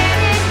gonna get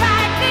it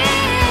right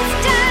this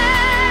time.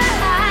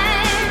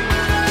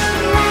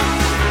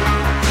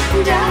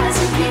 Life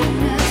doesn't mean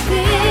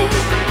nothing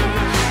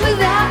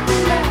without the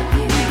love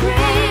you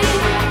bring.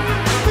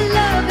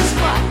 Love is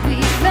what we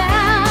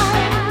found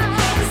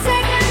the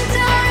second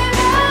time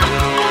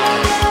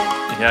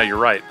around. Yeah, you're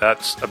right.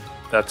 That's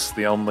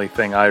the only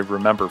thing I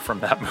remember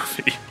from that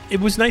movie. It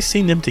was nice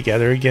seeing them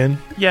together again.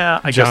 Yeah,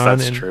 I guess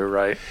that's true,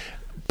 right?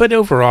 But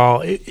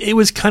overall, it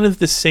was kind of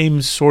the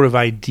same sort of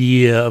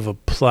idea of a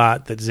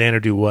plot that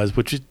Xanadu was,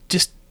 which it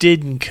just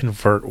didn't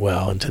convert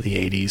well into the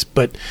 80s.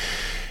 But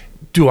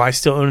do I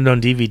still own it on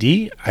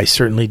DVD? I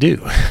certainly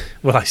do.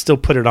 Will I still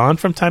put it on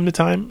from time to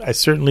time? I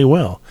certainly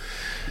will.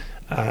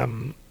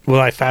 Will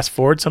I fast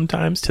forward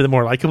sometimes to the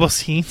more likable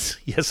scenes?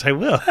 Yes, I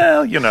will.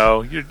 Well, you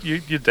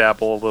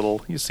dabble a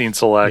little. You scene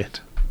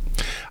select.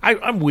 Yeah.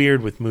 I'm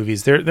weird with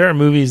movies. There are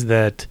movies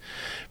that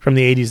from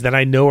the 80s that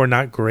I know are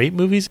not great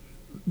movies.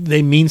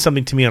 They mean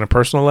something to me on a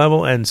personal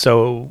level, and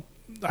so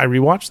I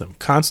rewatch them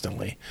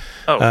constantly.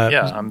 Oh,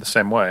 yeah, I'm the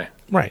same way.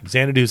 Right.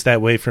 Xanadu's that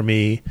way for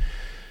me.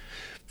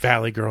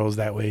 Valley Girl's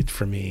that way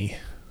for me.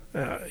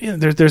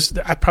 There's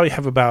I probably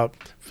have about,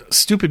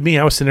 stupid me,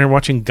 I was sitting there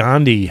watching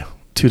Gandhi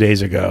 2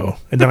 days ago,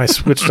 and then I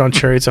switched on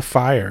Chariots of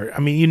Fire. I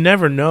mean, you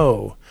never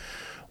know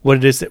what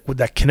it is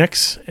that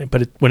connects,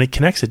 but when it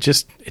connects,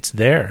 it's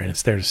there, and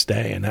it's there to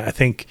stay. And I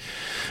think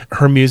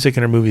her music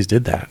and her movies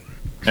did that.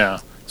 Yeah.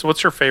 So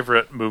what's your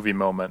favorite movie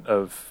moment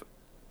of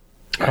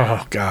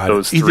oh God,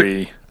 those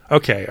three?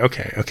 Okay.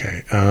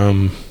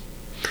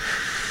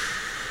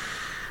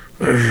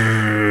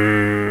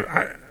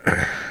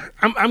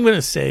 I'm going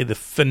to say the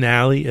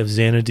finale of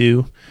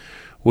Xanadu,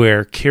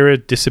 where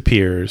Kira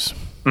disappears,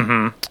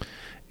 mm-hmm.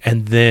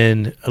 and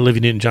then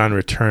Olivia Newton-John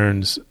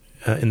returns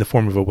in the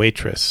form of a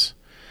waitress,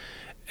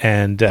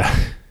 and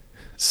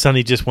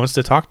Sonny just wants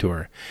to talk to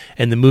her,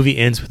 and the movie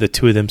ends with the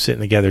two of them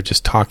sitting together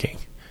just talking.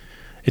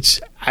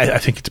 I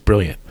think it's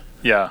brilliant.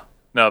 Yeah,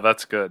 no,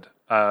 that's good.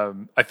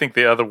 I think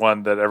the other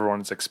one that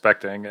everyone's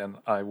expecting, and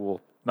I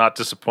will not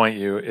disappoint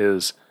you,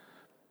 is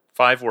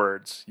 5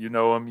 words. You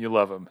know them, you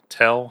love them.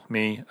 Tell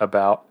me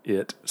about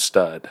it,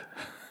 stud.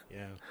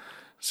 Yeah.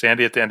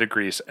 Sandy at the end of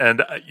Grease.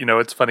 And,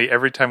 it's funny,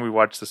 every time we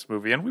watch this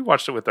movie, and we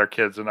watched it with our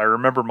kids, and I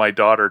remember my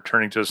daughter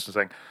turning to us and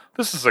saying,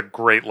 "This is a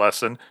great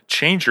lesson.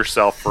 Change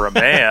yourself for a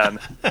man."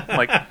 I'm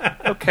like,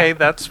 okay,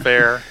 that's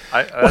fair.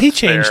 Well, he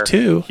changed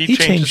too. He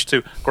changes too.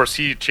 Of course,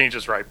 he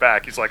changes right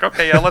back. He's like,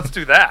 okay, yeah, let's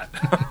do that.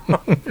 You're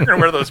going to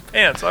wear those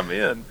pants. I'm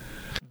in.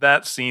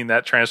 That scene,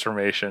 that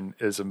transformation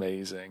is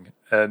amazing.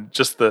 And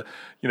just the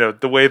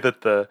way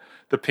that the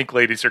pink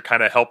ladies are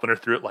kind of helping her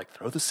through it, like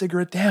throw the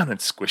cigarette down and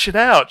squish it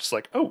out. Just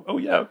like, oh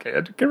yeah, okay,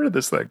 I get rid of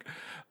this thing.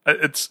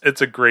 It's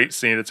a great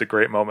scene. It's a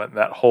great moment. And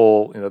that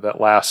whole,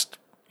 that last,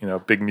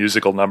 big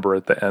musical number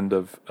at the end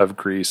of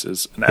Grease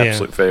is an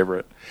absolute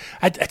favorite.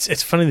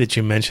 It's funny that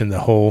you mentioned the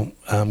whole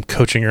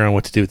coaching her on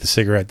what to do with the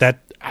cigarette. That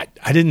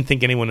I didn't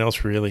think anyone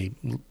else really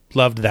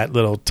loved that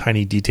little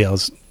tiny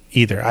details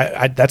either.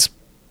 That's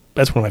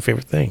one of my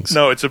favorite things.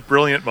 No, it's a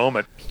brilliant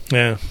moment.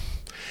 Yeah.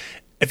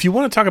 If you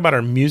want to talk about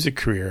our music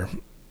career,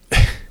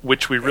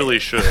 which we really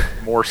should,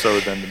 more so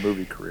than the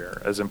movie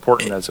career, as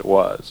important as it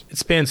was. It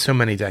spans so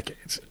many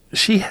decades.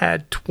 She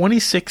had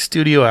 26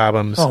 studio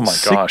albums. Oh my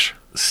gosh.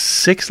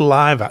 6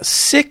 live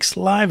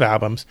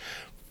albums,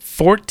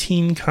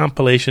 14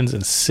 compilations,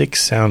 and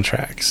 6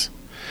 soundtracks.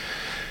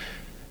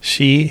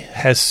 She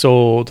has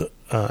sold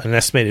an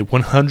estimated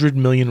 100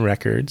 million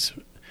records,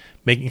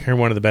 making her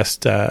one of the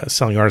best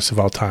selling artists of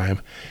all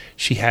time.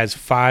 She has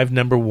 5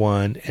 number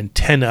 1 and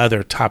 10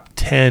 other top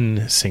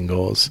 10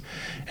 singles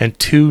and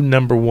 2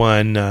 number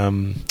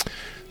 1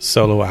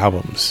 solo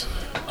albums.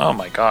 Oh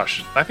my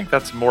gosh. I think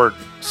that's more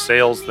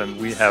sales than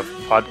we have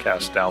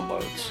podcast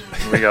downloads.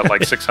 We got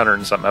like 600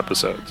 and something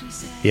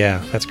episodes.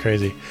 Yeah, that's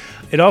crazy.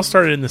 It all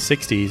started in the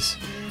 60s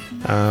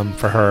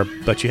for her,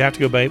 but you have to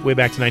go way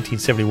back to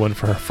 1971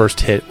 for her first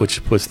hit,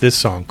 which was this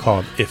song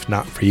called If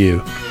Not For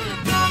You.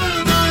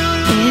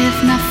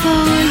 If not for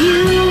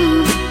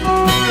you,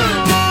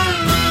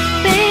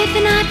 babe,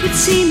 the night would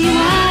see me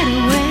wide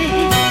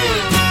awake.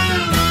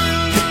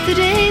 The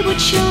day would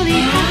surely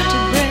have to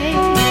break.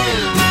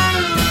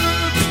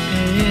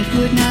 It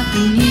would not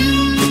be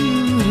you,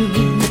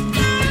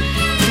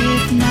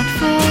 if not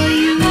for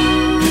you.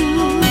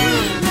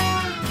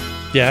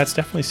 Yeah, it's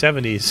definitely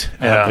 70s.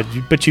 Yeah.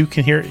 But you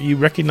can you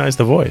recognize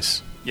the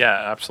voice. Yeah,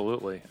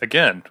 absolutely.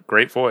 Again,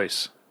 great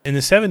voice. In the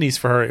 70s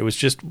for her, it was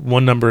just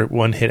one number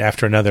 1 hit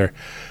after another.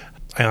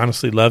 I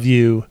Honestly Love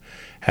You,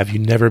 Have You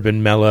Never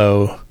Been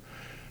Mellow,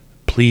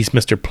 Please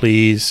Mr.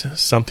 Please,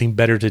 Something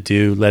Better to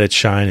Do, Let It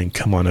Shine, and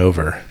Come On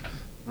Over.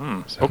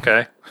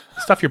 Okay.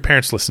 Stuff your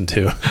parents listened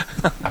to.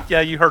 Yeah,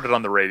 you heard it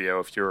on the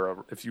radio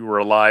if you were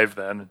alive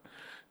then.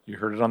 You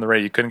heard it on the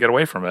radio. You couldn't get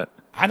away from it.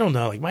 I don't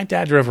know. Like my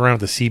dad drove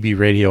around with the CB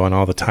radio on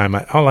all the time.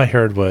 All I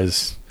heard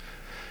was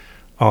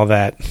all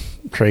that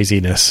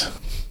craziness.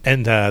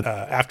 And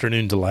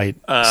Afternoon Delight,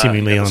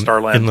 seemingly on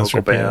Starland Endless Vocal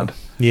Repair. Band.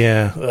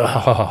 Yeah.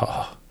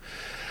 Oh.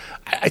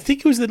 I think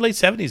it was the late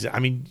 70s. I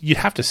mean, you'd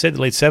have to say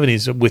the late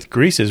 70s with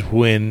Grease is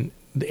when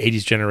the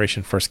 80s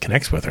generation first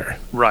connects with her.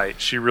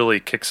 Right. She really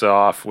kicks it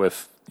off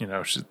with,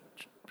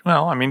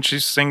 she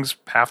sings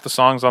half the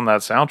songs on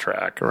that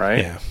soundtrack, right?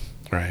 Yeah,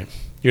 right.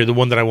 You're the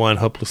One That I Want,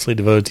 Hopelessly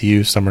Devoted to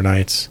You, Summer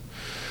Nights.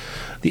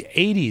 The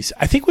 80s.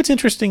 I think what's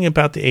interesting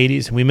about the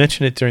 80s, and we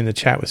mentioned it during the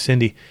chat with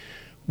Cindy,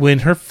 when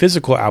her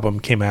Physical album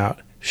came out,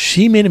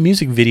 she made a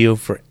music video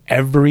for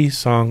every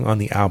song on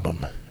the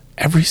album.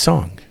 Every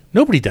song.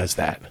 Nobody does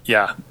that.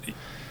 Yeah.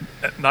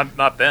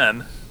 Not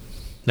then.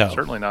 No.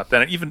 Certainly not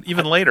then.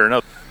 Even later.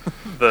 No.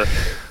 The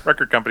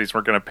record companies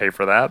weren't going to pay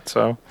for that,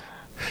 so.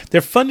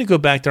 They're fun to go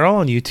back. They're all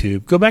on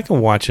YouTube. Go back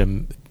and watch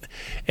them.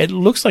 It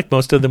looks like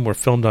most of them were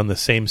filmed on the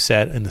same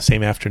set in the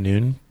same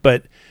afternoon,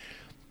 but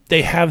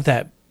they have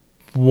that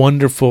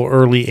wonderful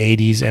early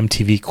 80s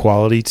MTV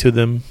quality to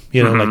them,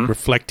 like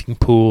reflecting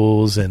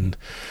pools and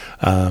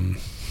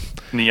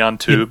neon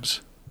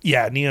tubes.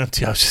 Neon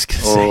tubes. I was just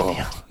going to say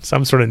neon,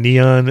 some sort of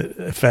neon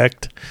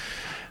effect.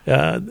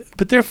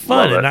 But they're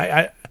fun, and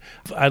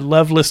I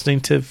love listening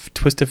to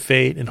Twist of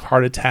Fate and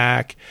Heart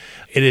Attack.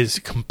 It is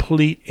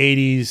complete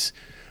 80s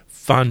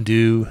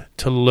fondue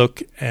to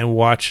look and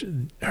watch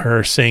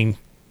her sing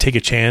Take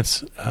a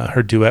Chance,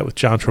 her duet with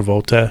John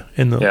Travolta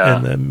in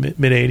the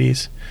mid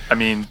 80s. I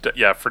mean,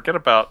 forget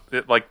about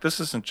it. Like, this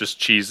isn't just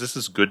cheese. This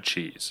is good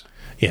cheese.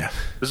 Yeah.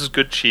 This is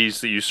good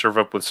cheese that you serve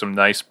up with some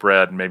nice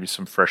bread and maybe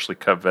some freshly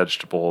cut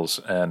vegetables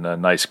and a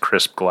nice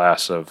crisp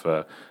glass of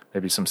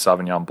maybe some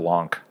Sauvignon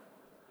Blanc.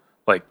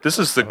 Like, this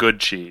is the good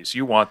cheese.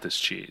 You want this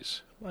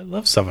cheese. I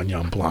love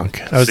Sauvignon Blanc.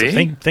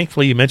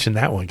 Thankfully you mentioned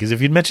that one, because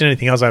if you'd mentioned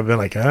anything else, I'd been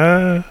like,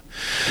 Well,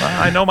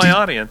 I know my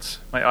audience.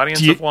 My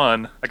audience of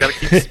one. I got to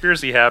keep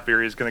Spearsy happy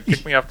or he's going to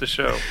kick me off the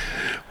show.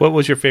 What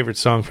was your favorite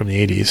song from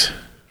the 80s?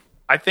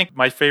 I think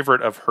my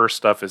favorite of her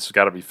stuff has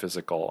got to be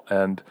Physical.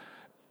 And,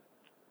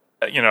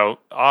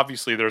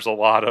 obviously there's a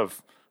lot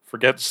of,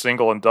 forget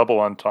single and double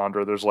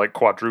entendre, there's like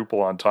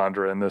quadruple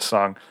entendre in this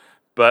song.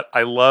 But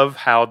I love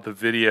how the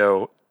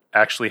video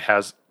actually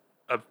has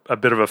a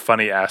bit of a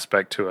funny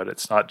aspect to it.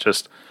 It's not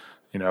just,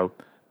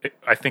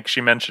 I think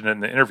she mentioned it in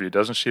the interview,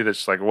 doesn't she? That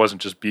it's like, it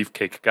wasn't just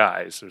beefcake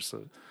guys. There's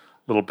a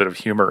little bit of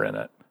humor in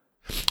it.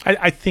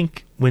 I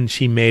think when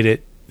she made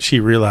it, she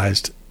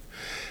realized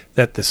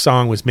that the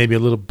song was maybe a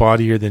little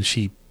bawdier than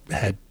she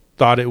had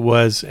thought it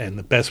was, and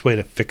the best way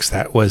to fix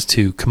that was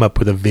to come up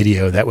with a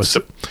video that was...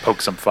 To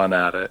poke some fun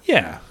at it.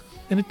 Yeah,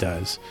 and it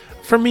does.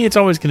 For me, it's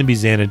always going to be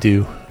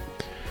Xanadu.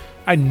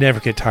 I never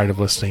get tired of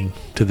listening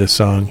to this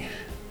song,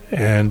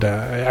 and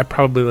I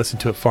probably listen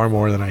to it far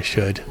more than I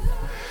should.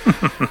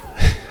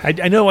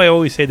 I know I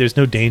always say there's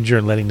no danger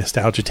in letting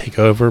nostalgia take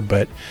over,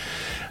 but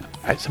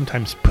I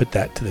sometimes put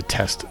that to the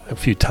test a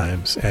few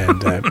times,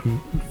 and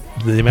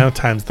the amount of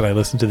times that I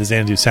listen to the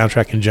Xanadu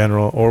soundtrack in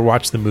general, or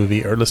watch the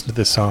movie, or listen to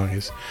this song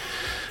is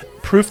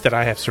proof that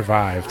I have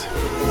survived.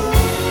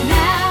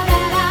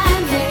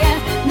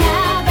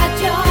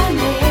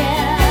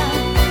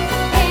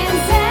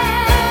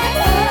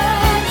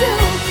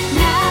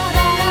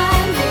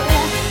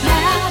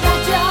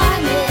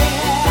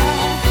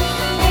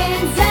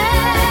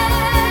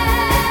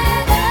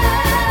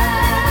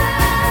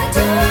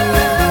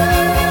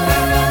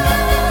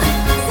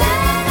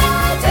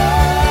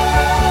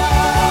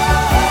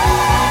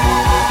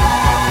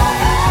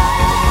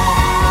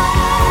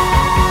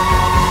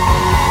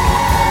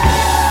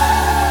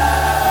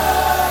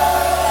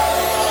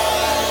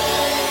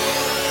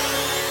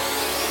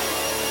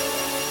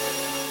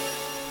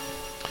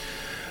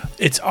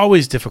 It's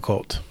always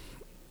difficult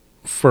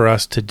for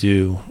us to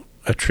do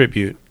a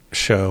tribute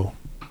show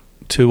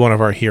to one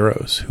of our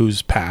heroes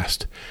who's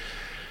passed.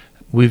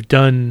 We've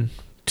done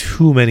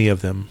too many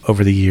of them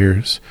over the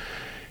years.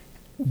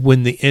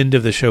 When the end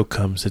of the show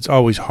comes, it's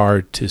always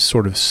hard to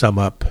sort of sum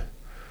up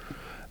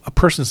a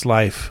person's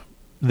life,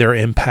 their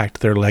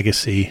impact, their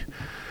legacy,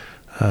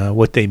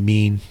 what they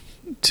mean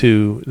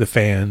to the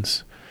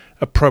fans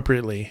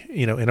appropriately,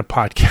 in a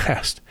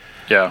podcast.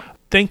 Yeah.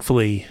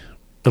 Thankfully,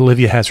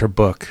 Olivia has her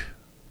book,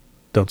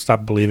 Don't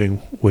Stop Believing,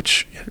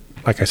 which,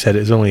 like I said,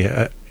 is only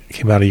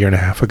came out a year and a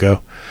half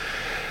ago.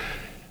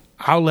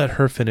 I'll let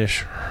her finish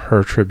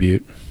her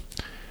tribute.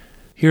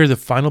 Here are the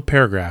final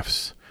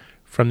paragraphs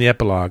from the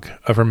epilogue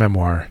of her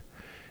memoir,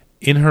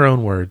 in her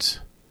own words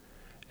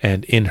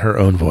and in her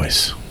own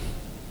voice.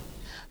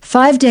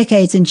 5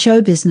 decades in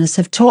show business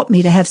have taught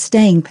me to have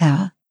staying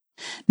power.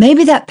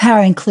 Maybe that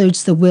power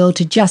includes the will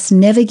to just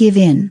never give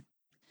in.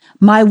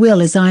 My will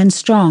is iron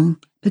strong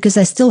because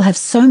I still have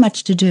so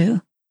much to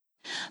do.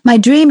 My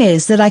dream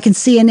is that I can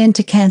see an end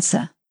to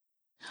cancer.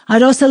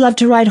 I'd also love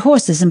to ride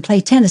horses and play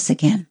tennis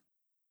again.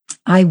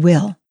 I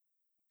will.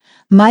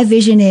 My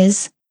vision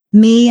is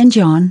me and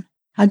John,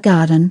 a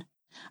garden,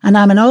 and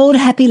I'm an old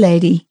happy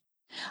lady.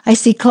 I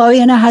see Chloe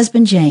and her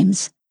husband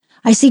James.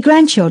 I see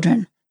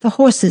grandchildren, the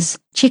horses,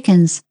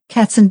 chickens,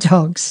 cats and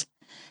dogs.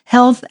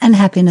 Health and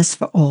happiness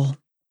for all.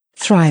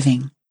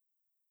 Thriving.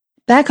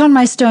 Back on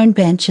my stone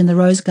bench in the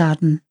rose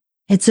garden,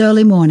 it's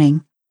early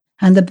morning,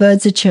 and the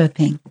birds are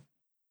chirping.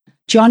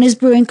 John is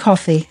brewing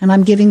coffee, and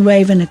I'm giving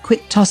Raven a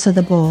quick toss of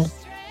the ball.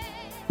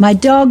 My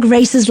dog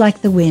races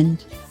like the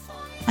wind,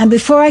 and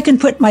before I can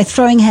put my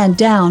throwing hand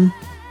down,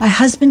 my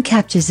husband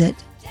captures it.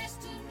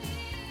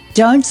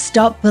 Don't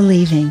stop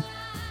believing.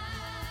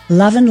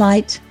 Love and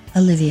light,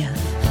 Olivia.